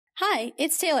Hi,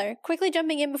 it's Taylor, quickly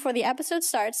jumping in before the episode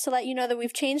starts to let you know that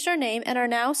we've changed our name and are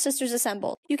now Sisters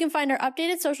Assembled. You can find our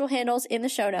updated social handles in the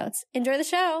show notes. Enjoy the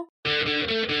show!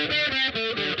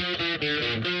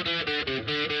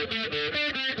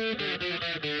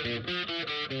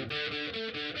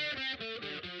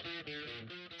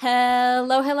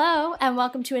 Hello, and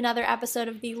welcome to another episode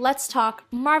of the Let's Talk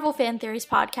Marvel Fan Theories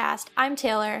podcast. I'm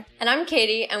Taylor. And I'm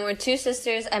Katie, and we're two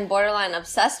sisters and borderline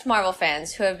obsessed Marvel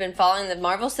fans who have been following the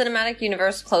Marvel Cinematic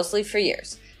Universe closely for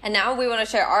years. And now we want to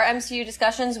share our MCU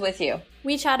discussions with you.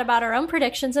 We chat about our own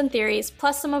predictions and theories,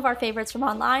 plus some of our favorites from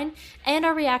online, and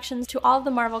our reactions to all of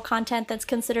the Marvel content that's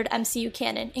considered MCU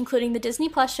canon, including the Disney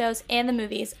Plus shows and the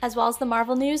movies, as well as the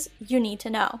Marvel news you need to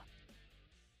know.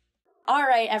 All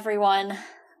right, everyone.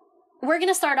 We're going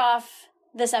to start off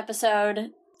this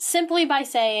episode simply by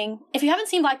saying, if you haven't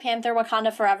seen Black Panther: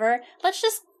 Wakanda Forever, let's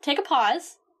just take a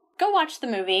pause, go watch the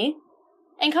movie,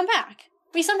 and come back.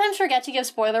 We sometimes forget to give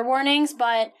spoiler warnings,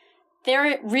 but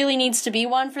there really needs to be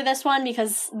one for this one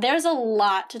because there's a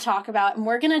lot to talk about, and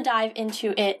we're going to dive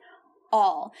into it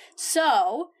all.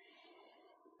 So,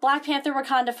 Black Panther: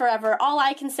 Wakanda Forever, all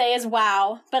I can say is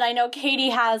wow, but I know Katie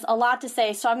has a lot to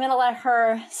say, so I'm going to let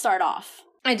her start off.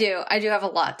 I do have a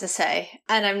lot to say,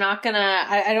 and I'm not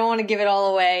I don't want to give it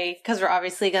all away because we're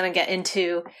obviously going to get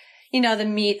into, the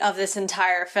meat of this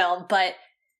entire film, but,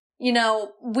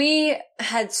 we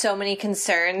had so many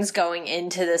concerns going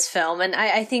into this film, and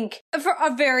I think for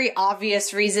very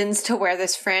obvious reasons to where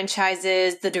this franchise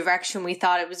is, the direction we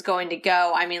thought it was going to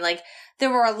go. I mean, there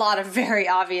were a lot of very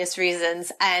obvious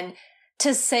reasons, and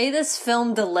to say this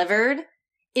film delivered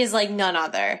is none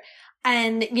other.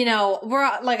 And,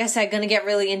 we're, like I said, going to get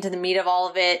really into the meat of all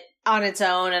of it on its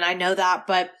own, and I know that,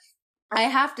 but I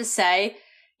have to say,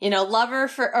 lover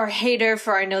or hater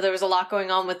for, I know there was a lot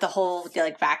going on with the whole,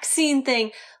 vaccine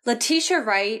thing. Letitia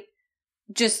Wright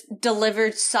just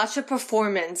delivered such a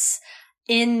performance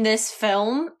in this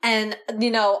film, and,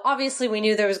 obviously we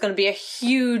knew there was going to be a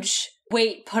huge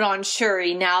weight put on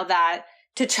Shuri now that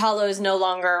T'Challa is no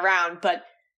longer around, but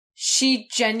she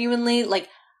genuinely,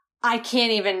 I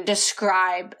can't even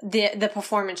describe the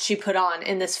performance she put on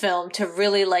in this film to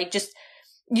really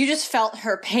you just felt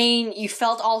her pain. You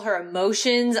felt all her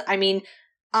emotions. I mean,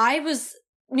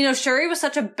 Shuri was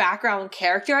such a background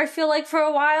character, I feel like, for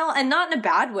a while, and not in a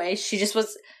bad way. She just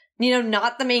was,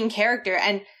 not the main character,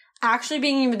 and actually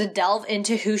being able to delve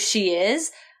into who she is,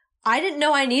 I didn't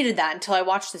know I needed that until I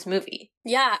watched this movie.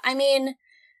 Yeah, I mean,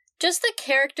 just the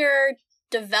character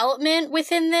development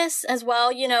within this as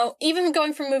well, even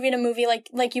going from movie to movie,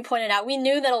 like you pointed out, we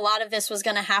knew that a lot of this was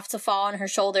going to have to fall on her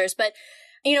shoulders, but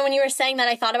when you were saying that,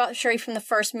 I thought about Shuri from the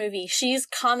first movie. She's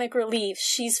comic relief,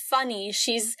 she's funny,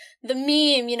 she's the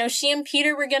meme, she and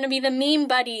Peter were going to be the meme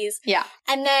buddies. Yeah.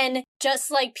 And then,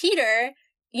 just like Peter,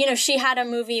 she had a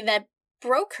movie that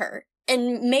broke her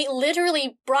and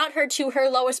literally brought her to her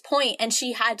lowest point, and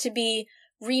she had to be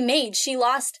remade. She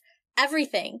lost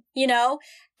everything,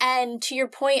 And to your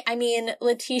point, I mean,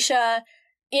 Letitia,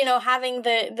 having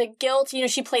the guilt,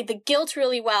 she played the guilt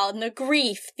really well, and the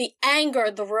grief, the anger,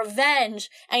 the revenge.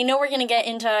 I know we're going to get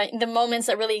into the moments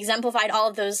that really exemplified all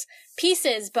of those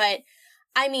pieces, but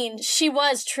I mean, she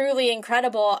was truly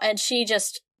incredible, and she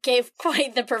just gave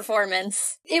quite the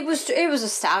performance. It was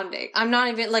astounding. I'm not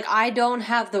even, I don't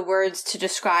have the words to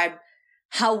describe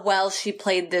how well she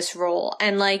played this role.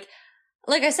 And like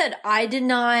I said, I did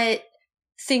not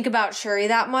think about Shuri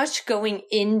that much going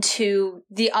into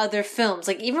the other films.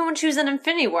 Even when she was in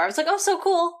Infinity War, I was like, oh, so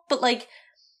cool. But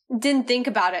didn't think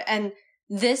about it. And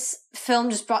this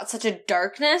film just brought such a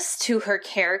darkness to her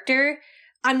character.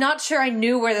 I'm not sure I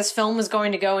knew where this film was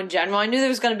going to go in general. I knew there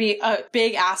was going to be a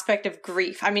big aspect of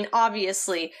grief. I mean,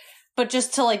 obviously, but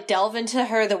just to delve into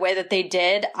her the way that they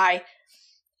did, I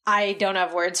don't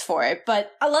have words for it.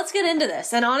 But let's get into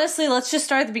this. And honestly, let's just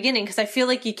start at the beginning because I feel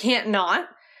like you can't not.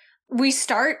 We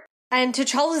start, and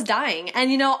T'Challa's dying.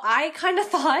 And, I kind of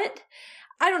thought,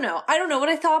 I don't know what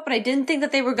I thought, but I didn't think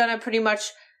that they were going to pretty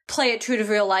much play it true to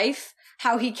real life.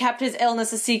 How he kept his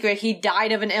illness a secret. He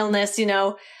died of an illness, and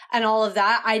all of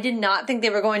that. I did not think they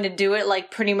were going to do it,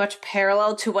 pretty much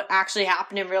parallel to what actually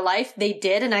happened in real life. They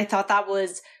did, and I thought that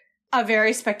was a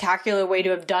very spectacular way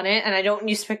to have done it. And I don't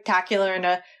use spectacular in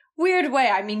a weird way.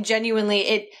 I mean,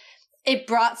 genuinely, it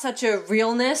brought such a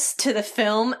realness to the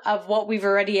film of what we've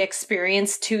already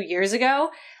experienced 2 years ago.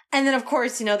 And then, of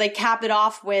course, they cap it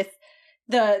off with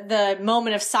the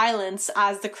moment of silence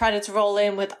as the credits roll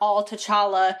in with all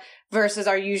T'Challa versus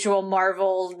our usual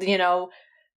Marvel,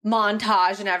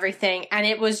 montage and everything. And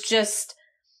it was just,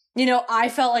 I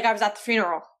felt like I was at the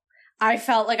funeral. I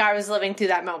felt like I was living through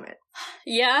that moment.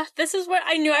 Yeah, this is what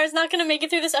I knew I was not going to make it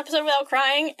through this episode without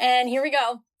crying, and here we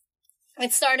go.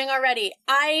 It's starting already.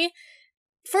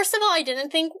 First of all, I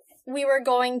didn't think we were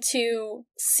going to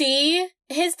see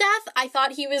his death. I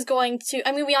thought he was going to,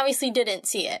 I mean, we obviously didn't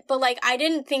see it, but, like, I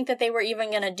didn't think that they were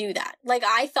even going to do that. Like,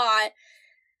 I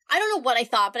don't know what I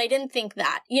thought, but I didn't think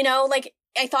that, you know, like,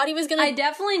 I thought he was going to. I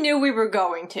definitely knew we were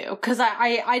going to, because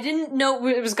I didn't know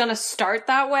it was going to start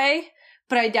that way,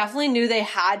 but I definitely knew they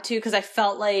had to, because I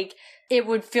felt like it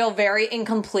would feel very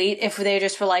incomplete if they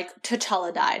just were like,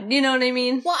 T'Challa died. You know what I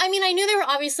mean? Well, I mean, I knew they were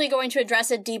obviously going to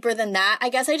address it deeper than that. I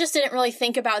guess I just didn't really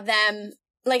think about them,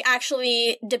 like,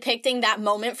 actually depicting that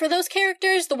moment for those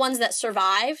characters, the ones that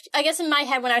survived. I guess in my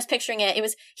head, when I was picturing it, it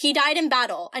was he died in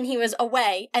battle, and he was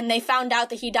away, and they found out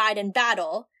that he died in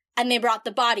battle, and they brought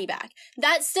the body back.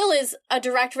 That still is a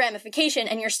direct ramification,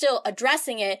 and you're still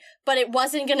addressing it, but it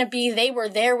wasn't going to be they were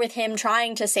there with him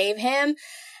trying to save him.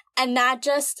 And that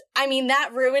just, I mean,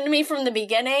 that ruined me from the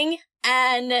beginning,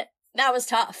 and that was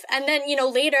tough. And then, you know,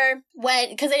 later,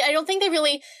 because I don't think they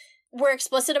really were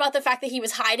explicit about the fact that he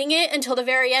was hiding it until the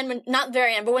very end, not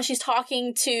very end, but when she's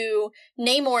talking to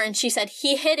Namor, and she said,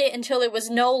 he hid it until I was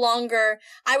no longer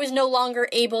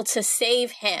able to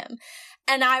save him.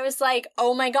 And I was like,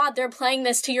 oh my God, they're playing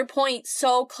this, to your point,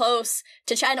 so close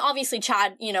to Chad. And obviously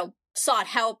Chad, you know, sought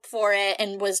help for it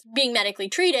and was being medically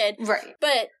treated. Right.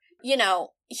 But, you know,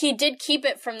 he did keep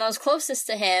it from those closest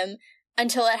to him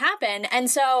until it happened. And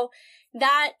so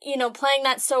that, you know, playing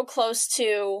that so close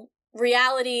to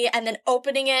reality and then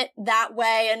opening it that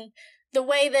way, and the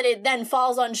way that it then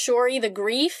falls on Shuri, the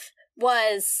grief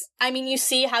was, I mean, you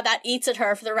see how that eats at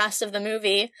her for the rest of the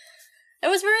movie. It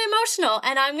was very emotional,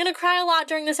 and I'm going to cry a lot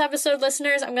during this episode,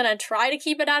 listeners. I'm going to try to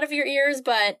keep it out of your ears,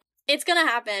 but it's going to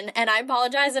happen, and I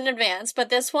apologize in advance. But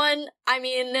this one, I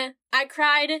mean, I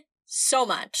cried so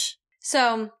much.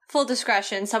 So, full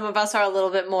discretion, some of us are a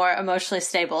little bit more emotionally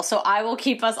stable, so I will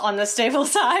keep us on the stable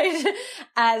side,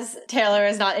 as Taylor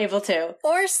is not able to.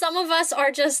 Or some of us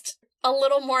are just a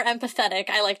little more empathetic,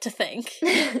 I like to think.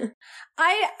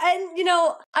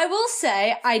 I will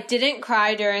say, I didn't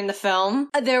cry during the film.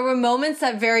 There were moments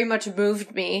that very much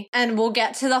moved me, and we'll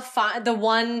get to the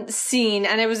one scene,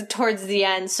 and it was towards the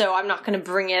end, so I'm not going to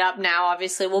bring it up now,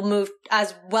 obviously. We'll move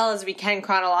as well as we can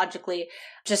chronologically,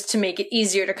 just to make it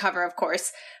easier to cover, of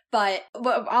course. But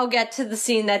I'll get to the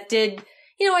scene that did,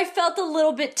 you know, I felt a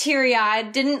little bit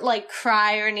teary-eyed, didn't, like,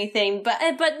 cry or anything, but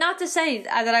not to say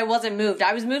that I wasn't moved.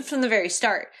 I was moved from the very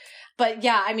start. But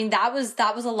yeah, I mean, that was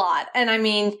a lot. And I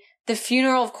mean, the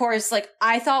funeral, of course, like,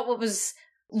 I thought what was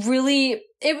really,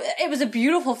 it was a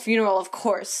beautiful funeral, of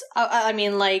course. I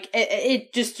mean, like,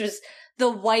 it just was the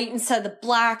white instead of the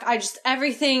black.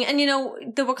 Everything. And, you know,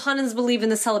 the Wakandans believe in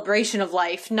the celebration of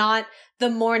life, not the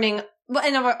mourning.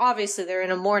 And obviously they're in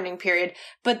a mourning period,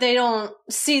 but they don't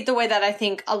see it the way that I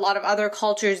think a lot of other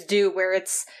cultures do, where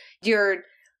it's, you're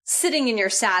sitting in your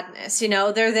sadness, you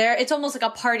know, they're there. It's almost like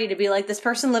a party to be like, this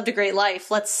person lived a great life.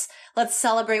 Let's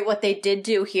celebrate what they did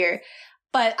do here.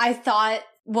 But I thought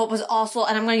what was also,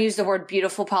 and I'm going to use the word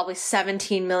beautiful probably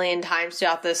 17 million times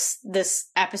throughout this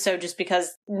episode, just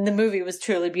because the movie was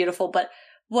truly beautiful. But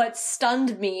what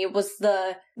stunned me was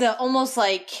the almost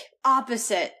like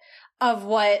opposite of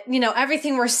what, you know,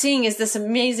 everything we're seeing is this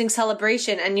amazing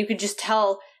celebration, and you could just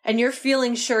tell, and you're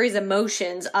feeling Shuri's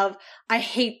emotions of, I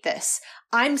hate this.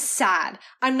 I'm sad.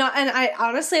 I'm not, and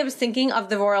I was thinking of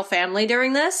the royal family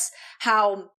during this,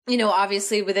 how, you know,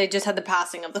 obviously they just had the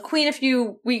passing of the queen a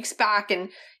few weeks back, and,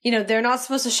 you know, they're not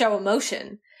supposed to show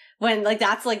emotion when, like,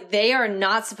 that's like, they are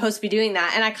not supposed to be doing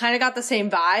that. And I kind of got the same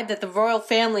vibe that the royal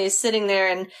family is sitting there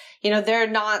and, you know, they're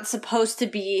not supposed to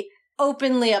be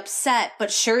openly upset,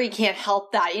 but Shuri can't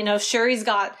help that. You know, Shuri's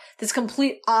got this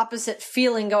complete opposite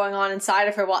feeling going on inside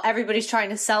of her while everybody's trying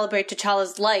to celebrate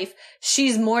T'Challa's life.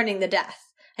 She's mourning the death,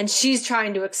 and she's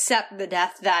trying to accept the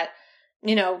death that,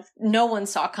 you know, no one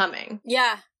saw coming.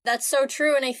 Yeah, that's so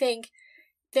true. And I think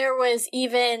there was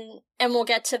even, and we'll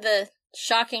get to the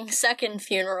shocking second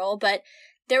funeral, but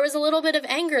there was a little bit of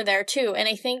anger there too. And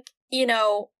I think, you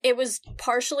know, it was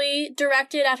partially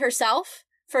directed at herself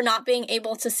for not being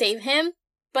able to save him.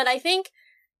 But I think,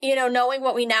 you know, knowing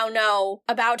what we now know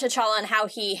about T'Challa and how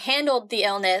he handled the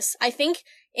illness, I think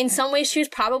in some ways she was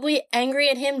probably angry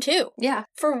at him too. Yeah.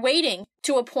 For waiting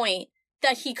to a point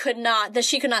that she could not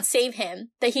save him,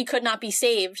 that he could not be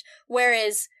saved.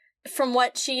 Whereas from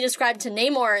what she described to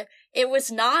Namor, it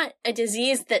was not a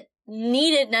disease that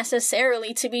needed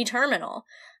necessarily to be terminal.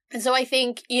 And so I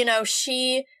think, you know,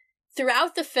 she,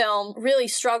 throughout the film, really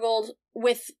struggled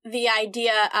with the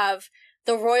idea of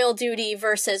the royal duty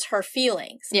versus her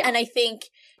feelings. Yeah. And I think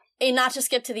not to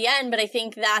skip to the end, but I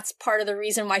think that's part of the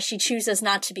reason why she chooses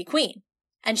not to be queen.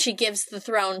 And she gives the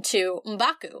throne to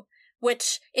M'Baku,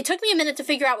 which it took me a minute to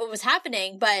figure out what was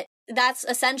happening, but that's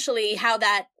essentially how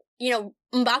that,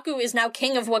 M'Baku is now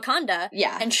king of Wakanda.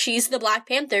 Yeah. And she's the Black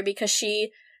Panther because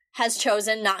she has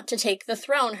chosen not to take the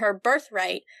throne, her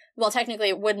birthright. Well, technically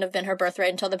it wouldn't have been her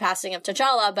birthright until the passing of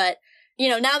T'Challa, but,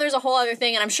 now there's a whole other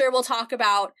thing, and I'm sure we'll talk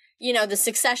about, the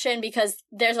succession, because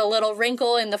there's a little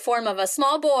wrinkle in the form of a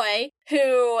small boy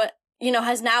who,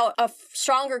 has now a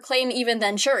stronger claim even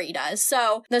than Shuri does.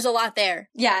 So there's a lot there.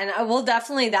 Yeah, and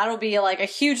that'll be like a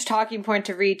huge talking point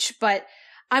to reach, but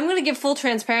I'm going to give full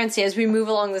transparency as we move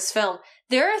along this film.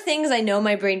 There are things I know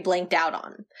my brain blanked out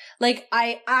on. Like,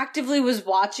 I actively was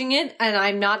watching it, and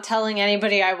I'm not telling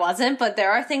anybody I wasn't, but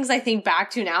there are things I think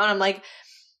back to now, and I'm like,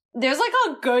 there's like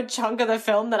a good chunk of the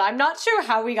film that I'm not sure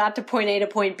how we got to point A to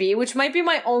point B, which might be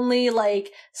my only like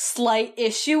slight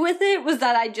issue with it, was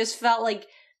that I just felt like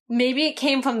maybe it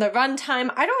came from the runtime.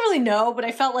 I don't really know, but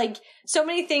I felt like so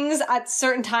many things at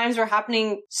certain times were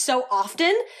happening so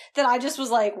often that I just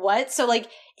was like, what? So like,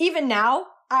 even now,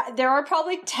 there are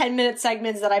probably 10-minute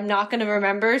segments that I'm not going to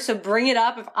remember, so bring it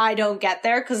up if I don't get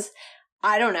there, because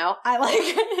I don't know. I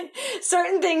like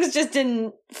certain things just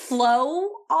didn't flow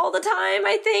all the time,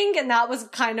 I think. And that was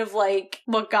kind of like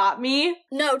what got me.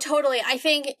 No, totally. I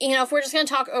think, if we're just going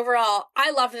to talk overall,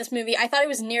 I loved this movie. I thought it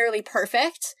was nearly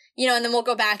perfect, and then we'll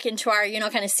go back into our,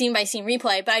 kind of scene by scene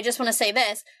replay. But I just want to say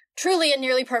this, truly a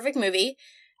nearly perfect movie.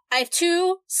 I have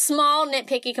two small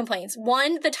nitpicky complaints.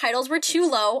 One, the titles were too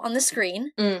low on the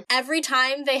screen. Every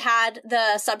time they had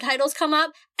the subtitles come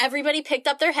up, everybody picked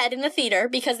up their head in the theater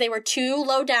because they were too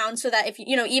low down, so that if,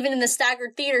 even in the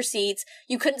staggered theater seats,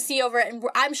 you couldn't see over it. And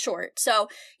I'm short, so,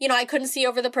 I couldn't see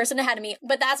over the person ahead of me.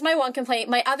 But that's my one complaint.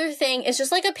 My other thing is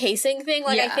just like a pacing thing.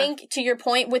 Like, yeah. I think to your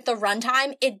point with the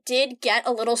runtime, it did get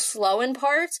a little slow in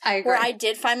parts. I agree. Where I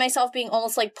did find myself being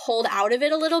almost like pulled out of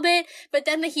it a little bit. But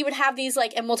then he would have these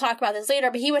and we'll talk about this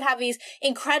later, but he would have these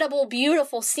incredible,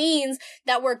 beautiful scenes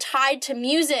that were tied to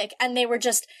music, and they were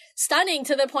just stunning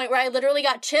to the point where I literally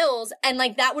got chills, and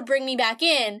that would bring me back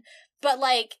in. But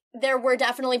there were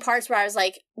definitely parts where I was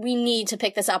like, we need to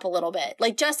pick this up a little bit,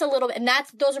 just a little bit. And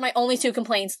those are my only two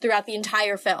complaints throughout the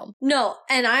entire film. No,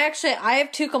 and I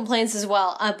have two complaints as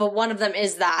well, but one of them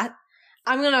is that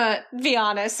I'm gonna be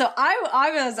honest. So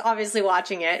I was obviously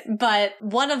watching it, but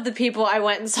one of the people I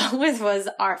went and saw with was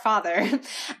our father.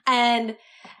 And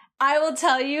I will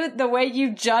tell you, the way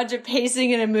you judge a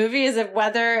pacing in a movie is of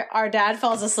whether our dad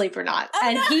falls asleep or not. Oh,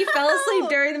 and no! He fell asleep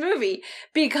during the movie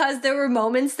because there were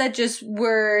moments that just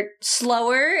were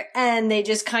slower and they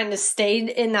just kind of stayed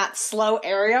in that slow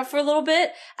area for a little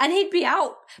bit, and he'd be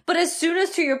out. But as soon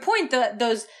as, to your point,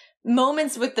 those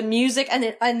moments with the music,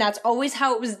 and that's always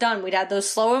how it was done. We'd have those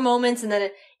slower moments, and then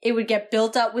it would get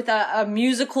built up with a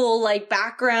musical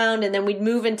background, and then we'd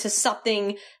move into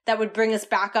something that would bring us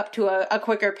back up to a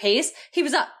quicker pace. He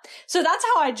was up. So that's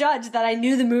how I judged that I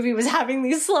knew the movie was having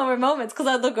these slower moments, because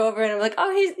I'd look over and I'm like,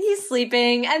 oh, he's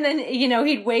sleeping. And then,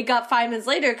 he'd wake up 5 minutes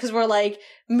later because we're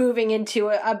moving into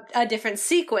a different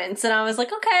sequence. And I was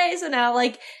like, okay, so now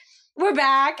we're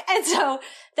back. And so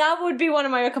that would be one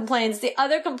of my complaints. The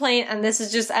other complaint, and this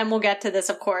is just, and we'll get to this,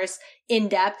 of course, in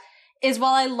depth, is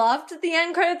while I loved the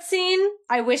end credit scene,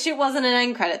 I wish it wasn't an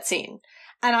end credit scene.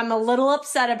 And I'm a little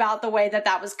upset about the way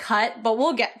that was cut, but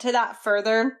we'll get to that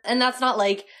further. And that's not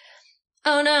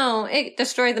oh no, it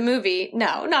destroyed the movie.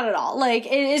 No, not at all.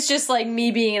 It's just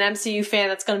me being an MCU fan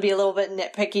that's going to be a little bit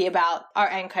nitpicky about our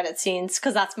end credit scenes,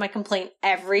 because that's my complaint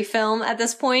every film at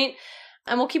this point.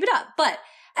 And we'll keep it up. But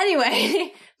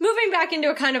anyway, moving back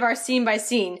into a kind of our scene by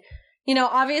scene,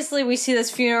 obviously we see this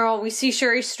funeral, we see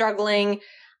Shuri struggling,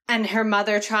 and her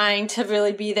mother trying to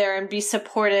really be there and be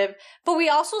supportive. But we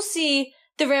also see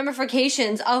the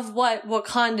ramifications of what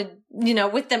Wakanda,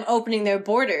 with them opening their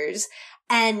borders.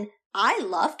 And I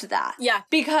loved that. Yeah.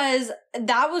 Because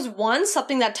that was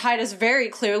something that tied us very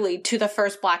clearly to the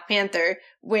first Black Panther,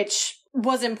 which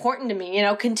was important to me.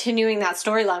 Continuing that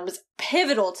storyline was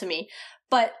pivotal to me.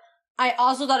 But I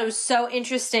also thought it was so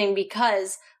interesting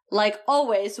because, like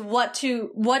always, what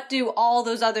do all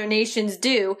those other nations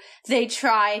do? They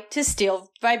try to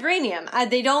steal vibranium.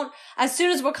 They don't, as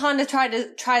soon as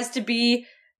Wakanda tries to be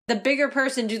the bigger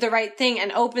person, do the right thing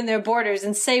and open their borders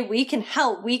and say, we can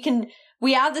help,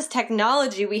 we have this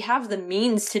technology, we have the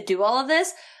means to do all of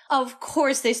this. Of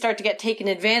course, they start to get taken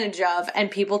advantage of, and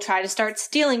people try to start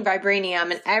stealing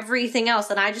vibranium and everything else.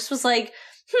 And I just was like,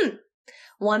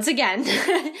 once again,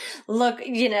 look,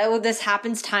 this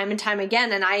happens time and time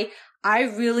again. And I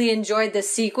really enjoyed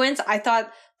this sequence. I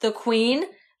thought the Queen,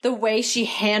 the way she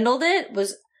handled it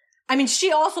was I mean,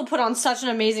 she also put on such an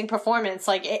amazing performance.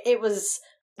 Like, it was,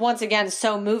 once again,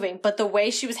 so moving. But the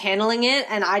way she was handling it,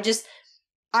 and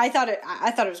I thought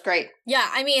it was great. Yeah,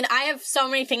 I mean, I have so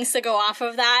many things to go off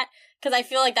of that, because I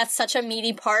feel like that's such a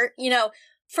meaty part. You know,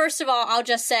 first of all, I'll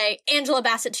just say, Angela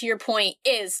Bassett, to your point,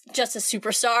 is just a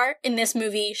superstar in this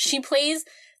movie. She plays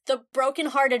the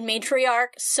brokenhearted matriarch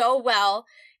so well.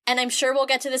 And I'm sure we'll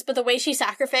get to this, but the way she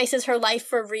sacrifices her life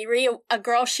for Riri, a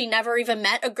girl she never even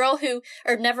met,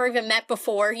 never even met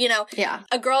before, you know,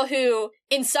 a girl who,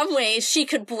 in some ways, she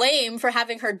could blame for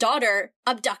having her daughter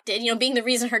abducted, you know, being the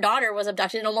reason her daughter was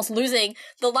abducted and almost losing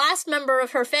the last member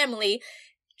of her family.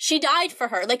 She died for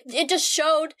her. Like, it just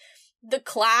showed the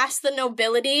class, the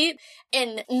nobility.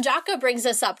 And N'Jaka brings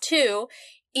this up too,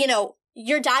 you know,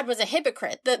 your dad was a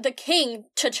hypocrite. The king,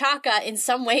 T'Chaka, in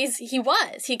some ways,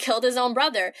 he killed his own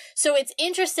brother. So it's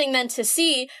interesting then to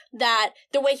see that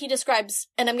the way he describes,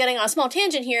 and I'm getting on a small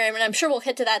tangent here, and I'm sure we'll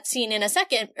hit to that scene in a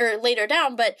second, or later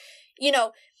down, but, you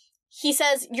know, he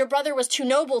says, your brother was too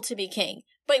noble to be king.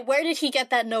 But where did he get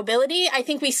that nobility? I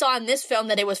think we saw in this film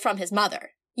that it was from his mother.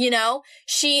 You know,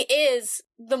 she is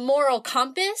the moral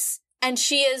compass, and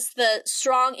she is the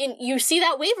strong, you see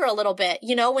that waver a little bit,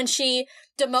 you know, when she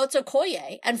demotes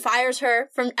Okoye and fires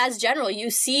her as general, you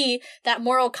see that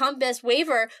moral compass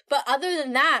waver. But other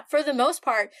than that, for the most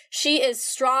part, she is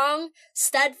strong,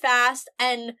 steadfast,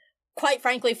 and quite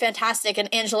frankly, fantastic.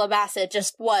 And Angela Bassett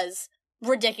just was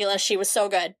ridiculous. She was so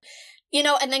good. You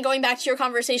know, and then going back to your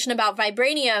conversation about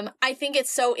vibranium, I think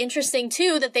it's so interesting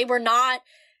too that they were not,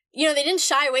 you know, they didn't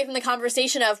shy away from the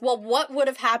conversation of, well, what would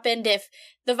have happened if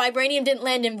the vibranium didn't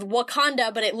land in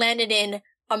Wakanda, but it landed in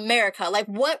America? Like,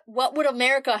 what would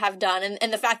America have done?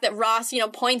 And the fact that Ross, you know,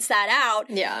 points that out,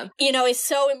 you know, is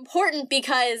so important,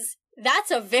 because that's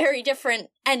a very different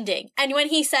ending. And when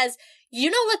he says, you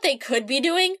know what they could be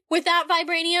doing with that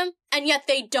vibranium, and yet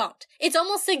they don't. It's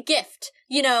almost a gift,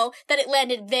 you know, that it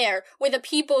landed there with a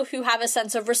people who have a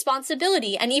sense of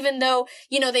responsibility. And even though,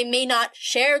 you know, they may not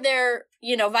share their,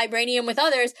 you know, vibranium with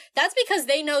others, that's because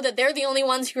they know that they're the only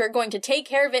ones who are going to take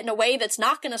care of it in a way that's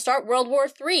not going to start World War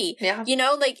III. Yeah. You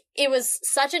know, like, it was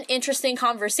such an interesting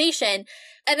conversation.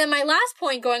 And then my last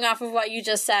point, going off of what you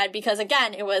just said, because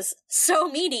again, it was so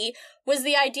meaty, was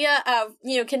the idea of,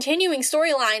 you know, continuing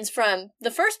storylines from the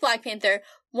first Black Panther.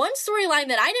 One storyline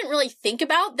that I didn't really think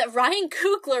about, that Ryan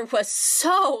Coogler was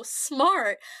so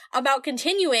smart about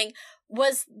continuing,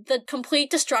 was the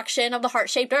complete destruction of the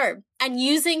heart-shaped herb, and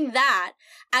using that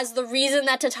as the reason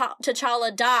that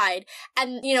T'Challa died,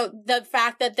 and, you know, the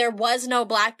fact that there was no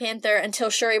Black Panther until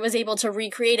Shuri was able to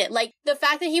recreate it. Like, the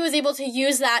fact that he was able to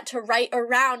use that to write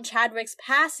around Chadwick's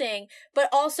passing, but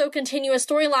also continue a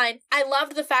storyline. I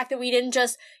loved the fact that we didn't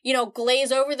just, you know,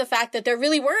 glaze over the fact that there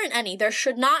really weren't any. There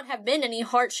should not have been any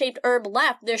heart-shaped herb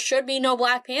left. There should be no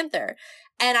Black Panther.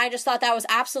 And I just thought that was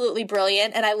absolutely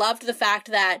brilliant. And I loved the fact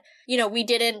that, you know, we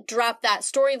didn't drop that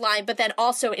storyline, but then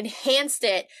also enhanced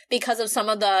it because of some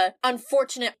of the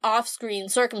unfortunate off-screen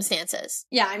circumstances.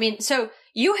 Yeah, I mean, so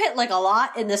you hit, like, a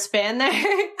lot in the span there.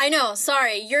 I know,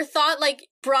 sorry. Your thought, like,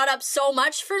 brought up so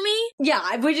much for me. Yeah,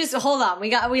 hold on.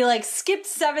 We like skipped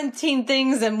 17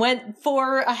 things and went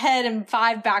 4 ahead and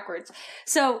 5 backwards.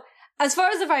 So, as far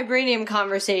as the vibranium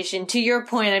conversation, to your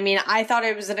point, I mean, I thought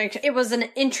it was an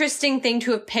interesting thing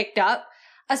to have picked up,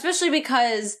 especially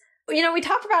because, you know, we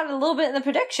talked about it a little bit in the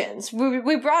predictions.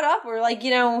 We brought up, we're like, you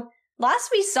know,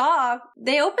 last we saw,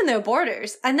 they opened their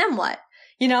borders, and then what?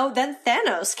 You know, then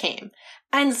Thanos came.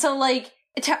 And so, like,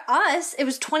 to us, it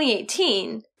was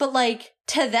 2018, but, like,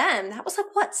 to them, that was,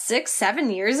 like, what,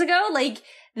 6-7 years ago? Like,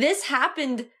 this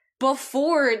happened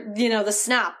before, you know, the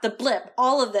snap, the blip,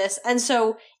 all of this. And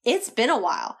so it's been a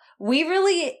while. We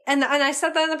really, and I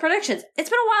said that in the predictions,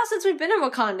 it's been a while since we've been in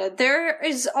Wakanda. There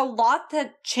is a lot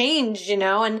that changed, you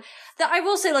know, and I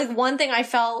will say, like, one thing I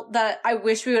felt that I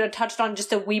wish we would have touched on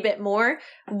just a wee bit more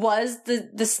was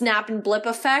the snap and blip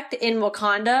effect in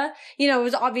Wakanda. You know, it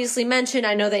was obviously mentioned.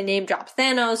 I know they name dropped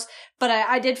Thanos, but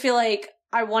I did feel like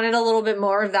I wanted a little bit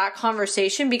more of that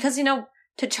conversation because, you know,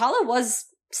 T'Challa was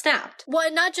snapped. Well,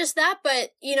 and not just that,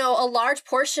 but, you know, a large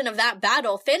portion of that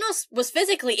battle, Thanos was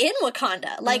physically in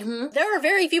Wakanda. Like, there are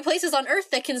very few places on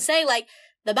Earth that can say, like,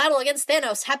 the battle against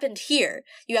Thanos happened here.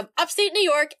 You have upstate New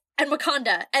York and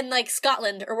Wakanda and, like,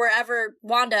 Scotland or wherever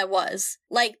Wanda was.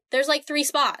 Like, there's, like, 3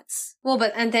 spots. Well,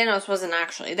 and Thanos wasn't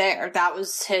actually there. That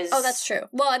was his... Oh, that's true.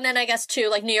 Well, and then I guess, too,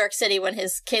 like, New York City when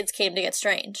his kids came to get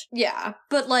Strange. Yeah.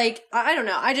 But, like, I don't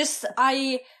know.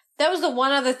 that was the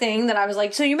one other thing that I was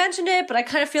like, so you mentioned it, but I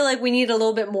kind of feel like we need a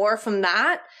little bit more from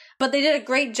that. But they did a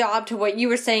great job to what you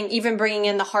were saying, even bringing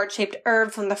in the heart-shaped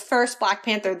herb from the first Black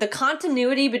Panther. The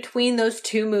continuity between those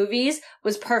two movies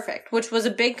was perfect, which was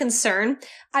a big concern.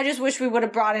 I just wish we would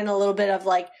have brought in a little bit of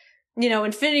like, you know,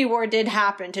 Infinity War did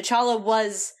happen. T'Challa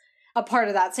was a part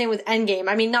of that. Same with Endgame.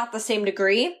 I mean, not the same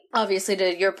degree. Obviously,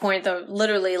 to your point, though,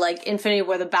 literally like Infinity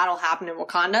War, the battle happened in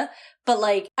Wakanda. But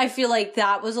like, I feel like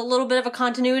that was a little bit of a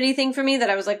continuity thing for me that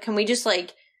I was like, can we just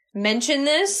like mention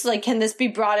this? Like, can this be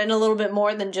brought in a little bit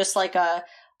more than just like a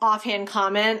offhand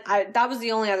comment? That was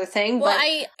the only other thing.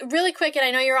 Well, really quick, and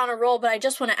I know you're on a roll, but I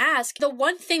just want to ask, the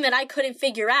one thing that I couldn't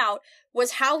figure out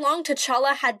was how long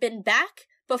T'Challa had been back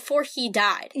before he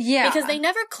died. Yeah. Because they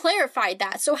never clarified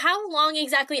that. So how long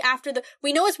exactly after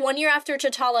we know it's 1 year after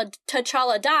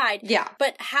T'Challa died. Yeah.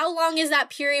 But how long is that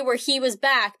period where he was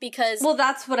back? Because... Well,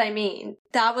 that's what I mean.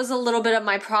 That was a little bit of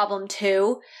my problem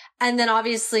too. And then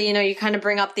obviously, you know, you kind of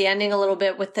bring up the ending a little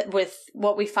bit with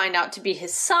what we find out to be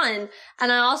his son.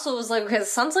 And I also was like, okay, the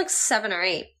son's like 7 or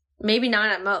 8. Maybe 9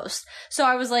 at most. So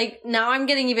I was like, now I'm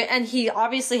getting even, and he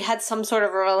obviously had some sort of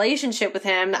a relationship with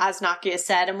him, as Nakia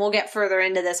said, and we'll get further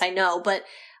into this, I know, but,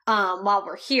 while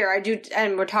we're here,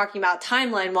 and we're talking about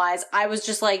timeline-wise, I was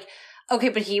just like, okay,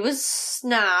 but he was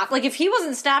snapped. Like, if he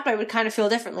wasn't snapped, I would kind of feel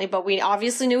differently, but we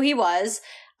obviously knew he was.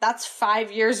 That's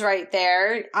 5 years right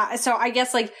there. So I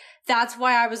guess, like, that's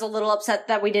why I was a little upset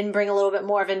that we didn't bring a little bit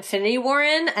more of Infinity War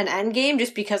in, and Endgame,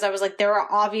 just because I was like, there are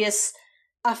obvious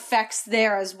effects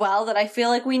there as well that I feel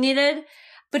like we needed.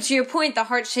 But to your point, the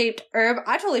heart-shaped herb,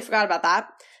 I totally forgot about that.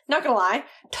 Not gonna lie.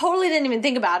 Totally didn't even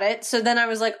think about it. So then I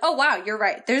was like, oh wow, you're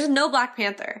right. There's no Black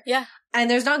Panther. Yeah. And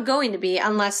there's not going to be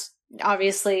unless,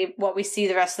 obviously, what we see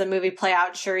the rest of the movie play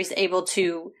out, Shuri's able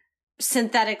to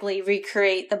synthetically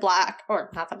recreate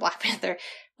not the Black Panther.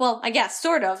 Well, I guess,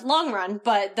 sort of, long run,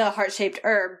 but the heart-shaped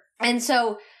herb. And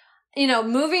so, you know,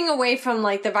 moving away from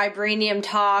like the vibranium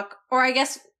talk, or I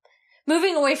guess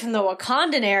moving away from the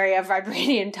Wakandan area of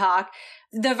vibranium talk,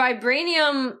 the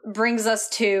vibranium brings us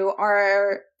to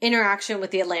our interaction with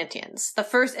the Atlanteans, the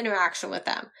first interaction with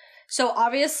them. So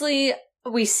obviously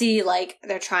we see like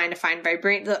they're trying to find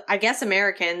I guess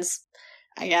Americans,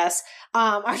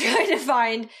 are trying to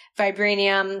find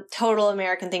vibranium, total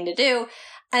American thing to do.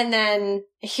 And then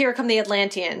here come the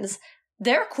Atlanteans.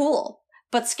 They're cool,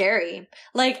 but scary.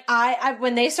 Like, I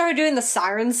when they started doing the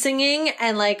siren singing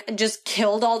and, like, just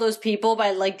killed all those people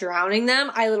by, like, drowning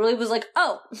them, I literally was like,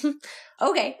 oh,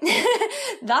 okay.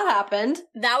 That happened.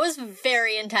 That was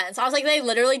very intense. I was like, they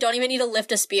literally don't even need to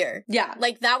lift a spear. Yeah.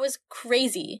 Like, that was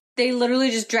crazy. They literally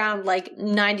just drowned, like,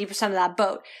 90% of that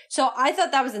boat. So I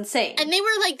thought that was insane. And they were,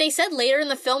 like, they said later in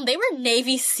the film, they were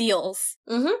Navy SEALs.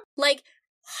 Mm-hmm. Like,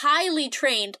 highly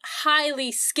trained, highly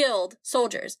skilled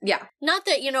soldiers. Yeah. Not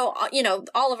that, you know,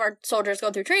 all of our soldiers go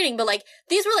through training, but, like,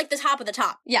 these were, like, the top of the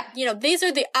top. Yeah. You know, these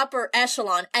are the upper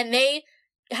echelon, and they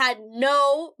had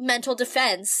no mental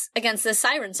defense against this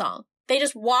siren song. They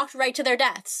just walked right to their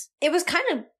deaths. It was kind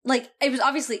of, like, it was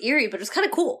obviously eerie, but it was kind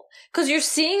of cool. Because you're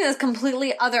seeing this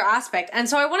completely other aspect. And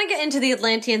so I want to get into the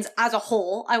Atlanteans as a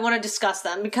whole. I want to discuss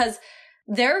them, because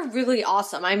they're really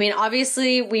awesome. I mean,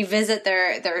 obviously, we visit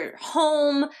their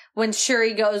home when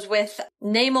Shuri goes with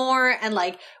Namor, and,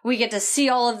 like, we get to see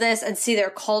all of this and see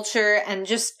their culture, and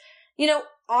just, you know,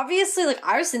 obviously, like,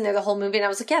 I was sitting there the whole movie, and I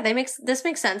was like, yeah, this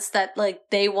makes sense that, like,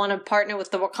 they want to partner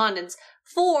with the Wakandans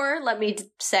for, let me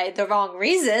say, the wrong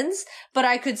reasons, but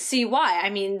I could see why. I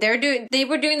mean, they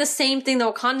were doing the same thing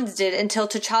the Wakandans did until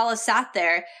T'Challa sat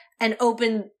there and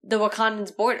opened the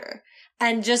Wakandans' border.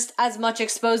 And just as much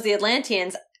exposed the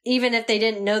Atlanteans, even if they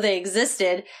didn't know they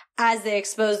existed, as they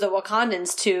exposed the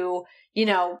Wakandans to, you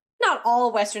know, not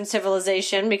all Western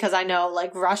civilization, because I know,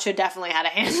 like, Russia definitely had a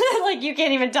hand. Like, you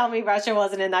can't even tell me Russia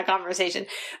wasn't in that conversation.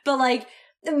 But, like,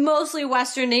 mostly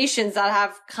Western nations that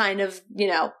have kind of, you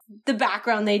know, the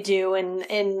background they do in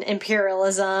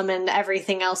imperialism and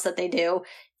everything else that they do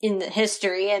in the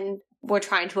history, and we're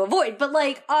trying to avoid. But,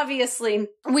 like, obviously,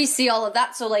 we see all of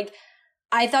that. So, like,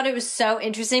 I thought it was so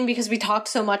interesting because we talked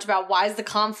so much about why is the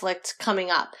conflict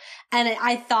coming up. And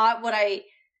I thought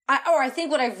I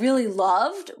think what I really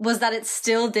loved was that it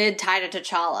still did tie to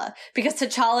T'Challa, because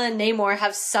T'Challa and Namor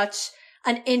have such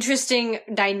an interesting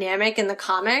dynamic in the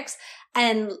comics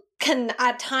and can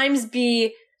at times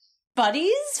be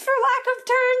buddies, for lack of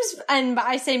terms. And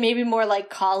I say maybe more like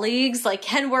colleagues, like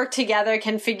can work together,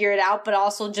 can figure it out, but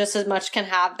also just as much can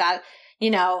have that,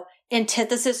 you know,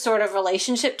 antithesis sort of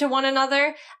relationship to one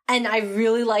another. And I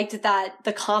really liked that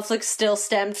the conflict still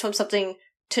stemmed from something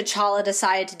T'Challa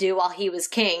decided to do while he was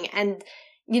king. And,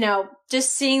 you know,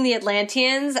 just seeing the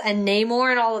Atlanteans and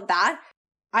Namor and all of that,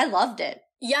 I loved it.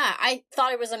 Yeah, I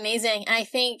thought it was amazing. And I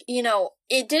think, you know,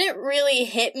 it didn't really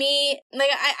hit me. Like,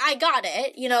 I got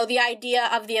it. You know, the idea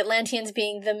of the Atlanteans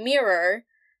being the mirror.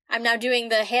 I'm now doing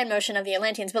the hand motion of the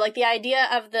Atlanteans, but like the idea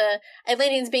of the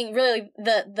Atlanteans being really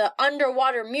the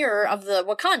underwater mirror of the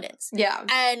Wakandans. Yeah.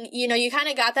 And, you know, you kind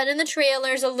of got that in the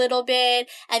trailers a little bit.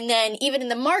 And then even in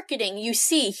the marketing, you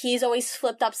see he's always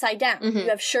flipped upside down. Mm-hmm. You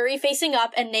have Shuri facing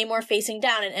up and Namor facing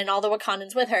down and all the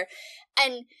Wakandans with her.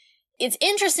 And it's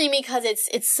interesting because it's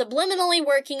subliminally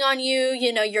working on you.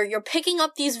 You know, you're picking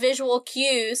up these visual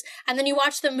cues, and then you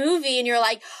watch the movie and you're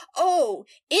like, oh,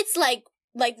 it's like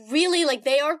really, like,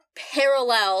 they are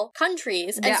parallel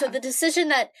countries. And so the decision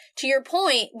that, to your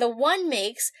point, the one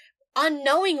makes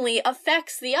unknowingly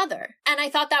affects the other. And I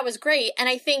thought that was great. And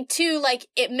I think, too, like,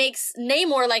 it makes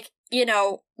Namor, like, you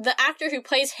know, the actor who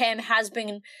plays him has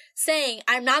been saying,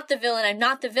 I'm not the villain, I'm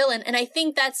not the villain. And I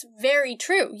think that's very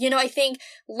true. You know, I think,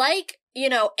 like, you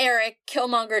know, Eric,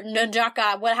 Killmonger,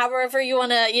 N'Jaka, whatever you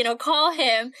want to, you know, call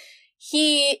him,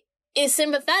 he is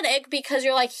sympathetic because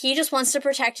you're like, he just wants to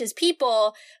protect his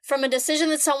people from a decision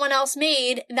that someone else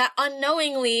made that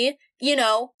unknowingly, you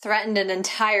know, threatened an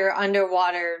entire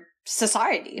underwater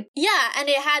society. Yeah, and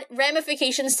it had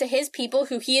ramifications to his people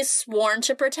who he is sworn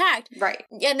to protect. Right.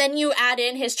 And then you add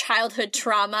in his childhood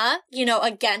trauma, you know,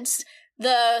 against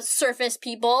the surface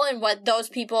people and what those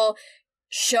people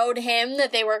showed him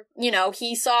that they were, you know,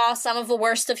 he saw some of the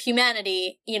worst of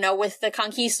humanity, you know, with the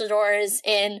conquistadors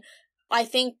in, I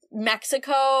think,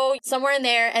 Mexico, somewhere in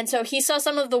there. And so he saw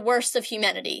some of the worst of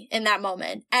humanity in that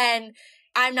moment. And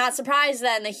I'm not surprised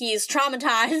then that he's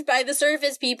traumatized by the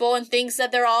surface people and thinks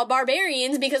that they're all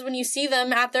barbarians, because when you see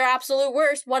them at their absolute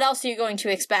worst, what else are you going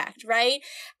to expect, right?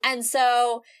 And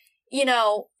so, you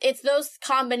know, it's those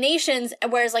combinations,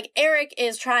 whereas like Eric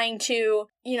is trying to,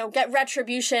 you know, get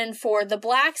retribution for the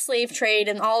black slave trade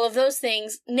and all of those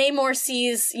things. Namor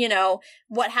sees, you know,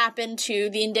 what happened to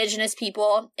the indigenous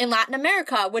people in Latin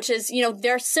America, which is, you know,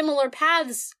 they're similar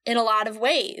paths in a lot of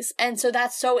ways. And so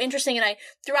that's so interesting. And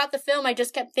throughout the film, I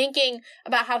just kept thinking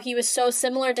about how he was so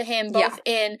similar to him, both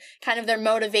in kind of their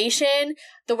motivation,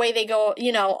 the way they go,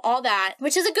 you know, all that,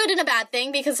 which is a good and a bad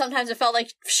thing, because sometimes it felt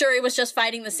like Shuri was just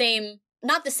fighting the same,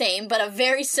 not the same, but a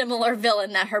very similar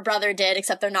villain that her brother did,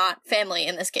 except they're not family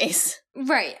in this case.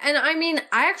 Right. And I mean,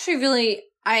 I actually really,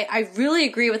 I really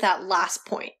agree with that last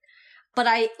point, but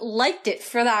I liked it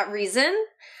for that reason.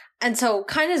 And so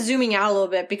kind of zooming out a little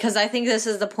bit, because I think this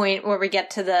is the point where we get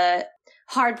to the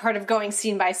hard part of going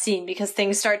scene by scene, because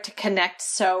things start to connect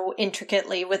so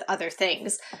intricately with other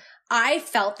things. I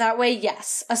felt that way,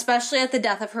 yes, especially at the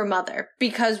death of her mother,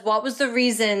 because what was the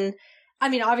reason? I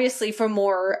mean, obviously, for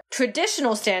more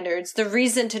traditional standards, the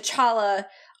reason T'Challa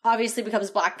obviously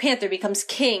becomes Black Panther, becomes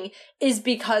king, is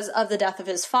because of the death of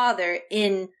his father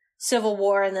in Civil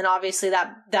War, and then obviously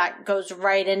that goes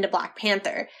right into Black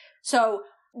Panther. So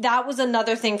that was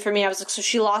another thing for me. I was like, so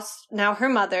she lost now her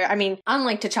mother. I mean,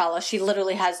 unlike T'Challa, she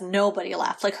literally has nobody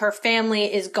left. Like, her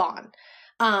family is gone.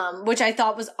 Which I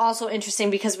thought was also interesting,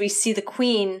 because we see the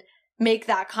Queen make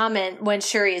that comment when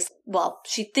Shuri is, well,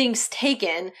 she thinks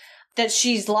taken, that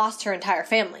she's lost her entire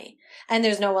family and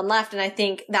there's no one left. And I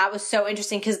think that was so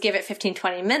interesting, because give it 15,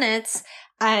 20 minutes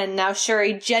and now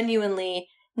Shuri genuinely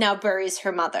now buries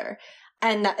her mother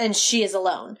and she is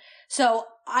alone. So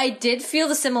I did feel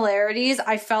the similarities.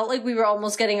 I felt like we were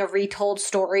almost getting a retold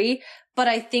story, but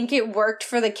I think it worked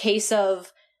for the case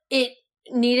of it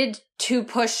needed to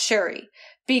push Shuri,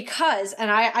 because,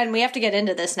 and we have to get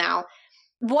into this now.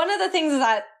 One of the things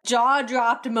that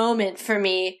jaw-dropped moment for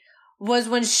me was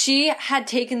when she had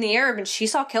taken the herb and she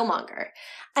saw Killmonger.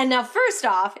 And now, first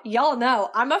off, y'all know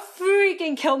I'm a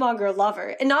freaking Killmonger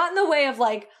lover. And not in the way of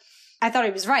like, I thought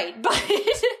he was right, but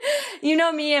you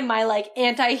know me and my like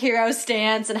anti-hero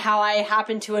stance and how I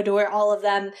happen to adore all of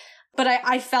them. But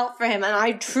I felt for him, and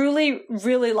I truly,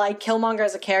 really like Killmonger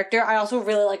as a character. I also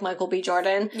really like Michael B.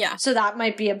 Jordan. Yeah. So that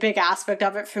might be a big aspect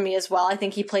of it for me as well. I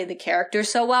think he played the character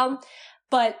so well.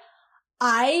 But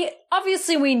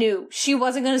obviously we knew she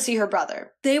wasn't going to see her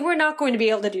brother. They were not going to be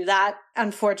able to do that,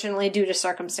 unfortunately, due to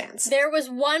circumstance. There was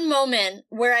one moment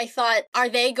where I thought, are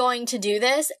they going to do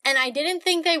this? And I didn't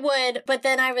think they would, but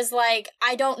then I was like,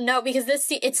 I don't know, because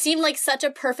it seemed like such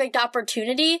a perfect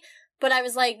opportunity, but I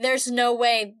was like, there's no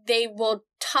way they will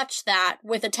touch that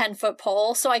with a 10-foot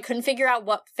pole, so I couldn't figure out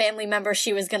what family member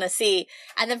she was going to see.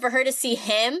 And then for her to see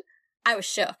him, I was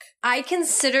shook. I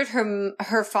considered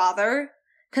her father,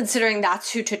 considering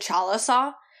that's who T'Challa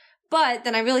saw. But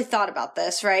then I really thought about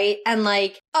this, right? And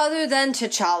like, other than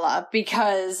T'Challa,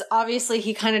 because obviously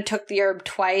he kind of took the herb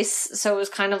twice. So it was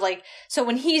kind of like, so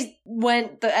when he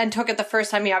went and took it the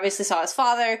first time, he obviously saw his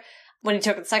father. when he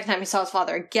took it the second time, he saw his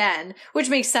father again, which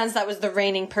makes sense. That was the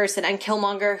reigning person, and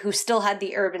Killmonger, who still had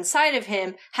the herb inside of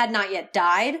him, had not yet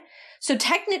died. So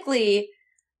technically,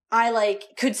 I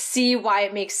could see why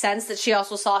it makes sense that she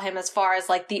also saw him as far as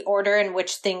the order in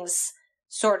which things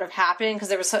sort of happened,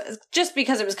 because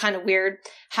it was kind of weird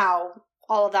how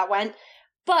all of that went.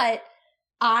 But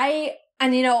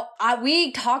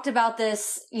we talked about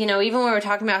this, even when we were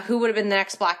talking about who would have been the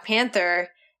next Black Panther.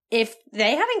 If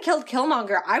they hadn't killed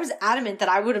Killmonger, I was adamant that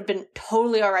I would have been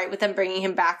totally all right with them bringing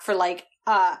him back for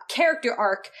a character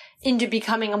arc into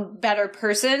becoming a better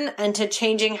person and to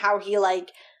changing how he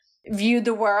viewed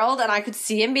the world. And I could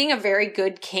see him being a very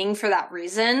good king for that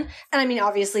reason. And I mean,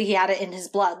 obviously he had it in his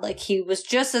blood. He was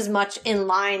just as much in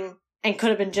line and could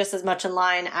have been just as much in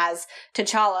line as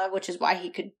T'Challa, which is why he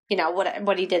could,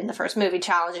 what he did in the first movie,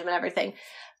 challenge him and everything.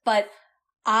 But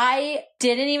I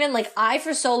didn't even, I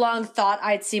for so long thought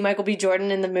I'd see Michael B.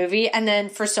 Jordan in the movie, and then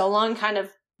for so long kind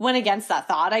of went against that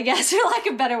thought, I guess, for lack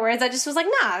of better words. I just was like,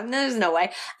 nah, there's no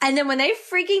way. And then when they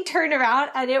freaking turned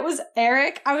around and it was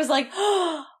Eric, I was like,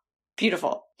 oh,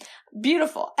 beautiful.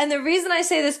 Beautiful. And the reason I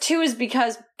say this too is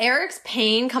because Eric's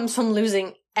pain comes from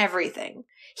losing everything.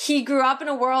 He grew up in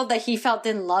a world that he felt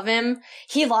didn't love him.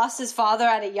 He lost his father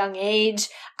at a young age.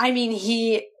 I mean,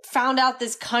 he found out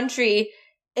this country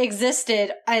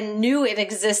existed and knew it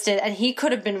existed, and he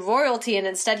could have been royalty, and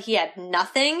instead he had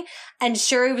nothing. And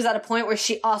Shuri was at a point where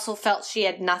she also felt she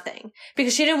had nothing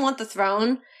because she didn't want the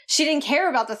throne. She didn't care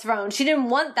about the throne. She didn't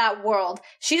want that world.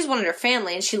 She just wanted her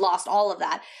family, and she lost all of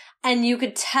that. And you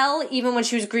could tell even when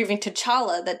she was grieving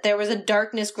T'Challa that there was a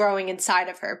darkness growing inside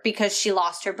of her because she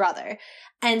lost her brother.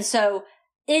 And so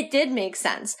it did make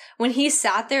sense when he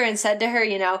sat there and said to her,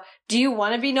 do you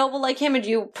want to be noble like him, or do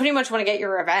you pretty much want to get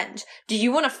your revenge? Do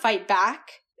you want to fight back?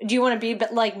 Do you want to be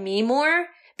like me more?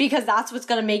 Because that's what's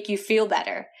going to make you feel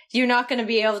better. You're not going to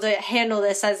be able to handle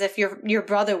this as if your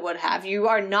brother would have. You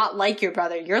are not like your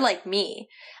brother. You're like me.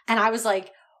 And I was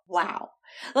like, wow.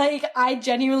 I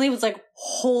genuinely was like,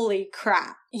 holy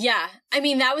crap. Yeah. I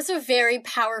mean, that was a very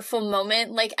powerful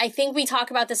moment. I think we talk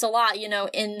about this a lot,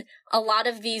 in a lot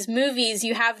of these movies,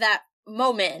 you have that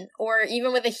moment, or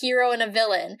even with a hero and a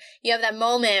villain, you have that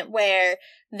moment where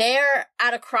they're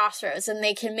at a crossroads and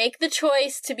they can make the